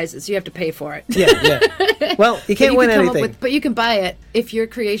 not prizes. You have to pay for it. Yeah. Well, you can't win anything. But you can buy it if your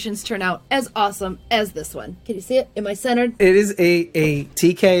creations turn out as awesome as this one. Can you see it? Am I centered? It is a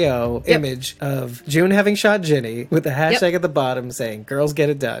TKO image of June having shot Ginny with the hashtag at the bottom saying, "Girls get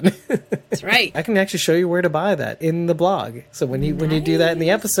it done." That's right. I can actually show you where to buy that in the blog. So when you do that in the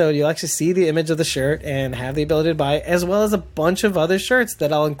episode, you'll actually see the image of the shirt and have the ability to buy it, as well as a bunch of other shirts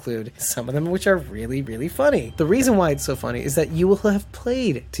that I'll include, some of them which are really, really funny. The reason why it's so funny is that you will have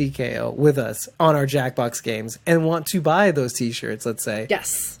played TKO with us on our Jackbox games and want to buy those t-shirts, let's say.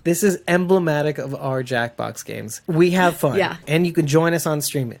 Yes. This is emblematic of our Jackbox games. We have fun. Yeah. And you can join us on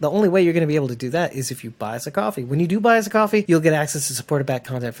stream. The only way you're going to be able to do that is if you buy us a coffee. When you do buy us a coffee, you'll get access to supported back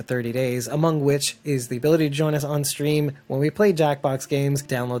content for 30 days, among which is the ability to join us on stream when we play Jackbox games,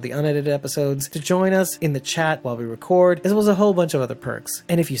 download the unedited episodes, to join us in the chat while we record, as well as a whole bunch of other perks.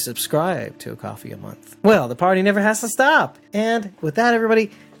 And if you subscribe to a coffee a month, well, the party never has to stop. And with that,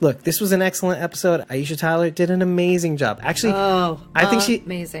 everybody, look, this was an excellent episode. Aisha Tyler did an amazing job. Actually, I think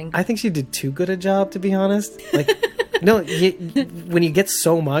amazing. I think she did too good a job, to be honest. Like, when you get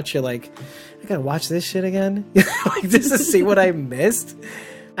so much, you're like, I gotta watch this shit again, like, just to see what I missed.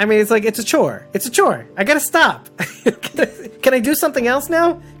 I mean, it's like, it's a chore. I gotta stop. Can I do something else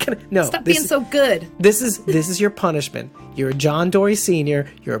now? Stop being so good. This is your punishment. You're a John Dory Sr.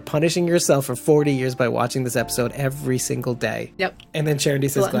 You're punishing yourself for 40 years by watching this episode every single day. Yep. And then Charity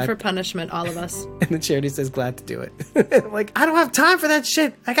says, glad for punishment, all of us. And then Charity says, glad to do it. I'm like, I don't have time for that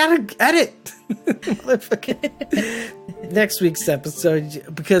shit. I gotta edit. Next week's episode,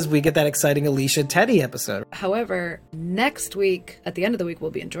 because we get that exciting Alicia Teddy episode. However, next week, at the end of the week,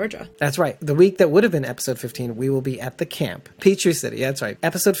 we'll be in Georgia. That's right. The week that would have been episode 15, we will be at the camp. Peachtree City. That's right.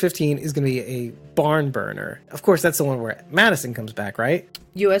 Episode 15 is going to be a barn burner. Of course, that's the one where Madison comes back, right?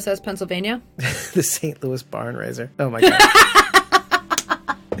 USS Pennsylvania. The St. Louis barn raiser. Oh my God.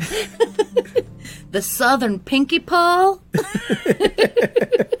 The Southern Pinky Paw.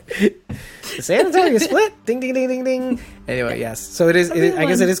 The San Antonio Split. Ding, ding, ding, ding, ding. Anyway, yes. So it is. I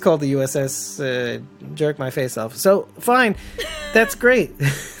guess it is called the USS Jerk My Face Off. So fine. That's great.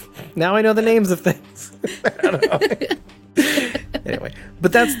 Now I know the names of things. I don't know. Anyway,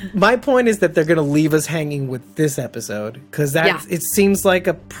 but that's my point, is that they're going to leave us hanging with this episode, because it seems like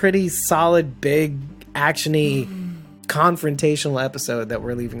a pretty solid, big, actiony, confrontational episode that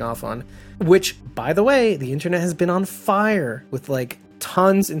we're leaving off on. Which, by the way, the internet has been on fire with like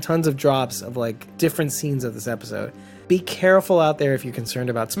tons and tons of drops of like different scenes of this episode. Be careful out there if you're concerned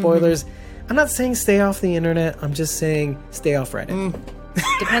about spoilers. I'm not saying stay off the internet. I'm just saying stay off Reddit.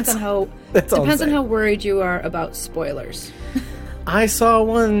 Depends on how worried you are about spoilers. I saw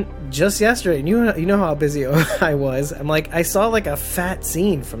one just yesterday, and you know how busy I was. I'm like, I saw like a fat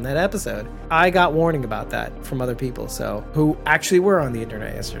scene from that episode. I got warning about that from other people, so who actually were on the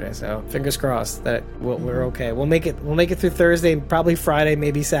internet yesterday. So fingers crossed that we're okay. We'll make it through Thursday, probably Friday,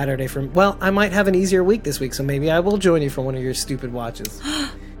 maybe Saturday. Well, I might have an easier week this week, so maybe I will join you for one of your stupid watches.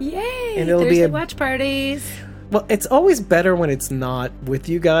 Yay! And it'll Thursday be watch parties. Well, it's always better when it's not with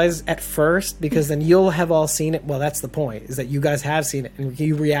you guys at first, because then you'll have all seen it. Well, that's the point, is that you guys have seen it, and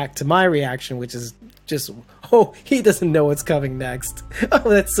you react to my reaction, which is just, oh, he doesn't know what's coming next. Oh,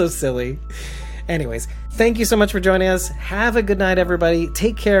 that's so silly. Anyways, thank you so much for joining us. Have a good night, everybody.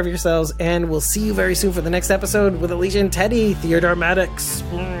 Take care of yourselves, and we'll see you very soon for the next episode with Alicia and Teddy, Theodore Maddox.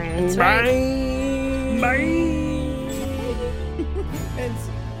 That's Bye. right. Bye.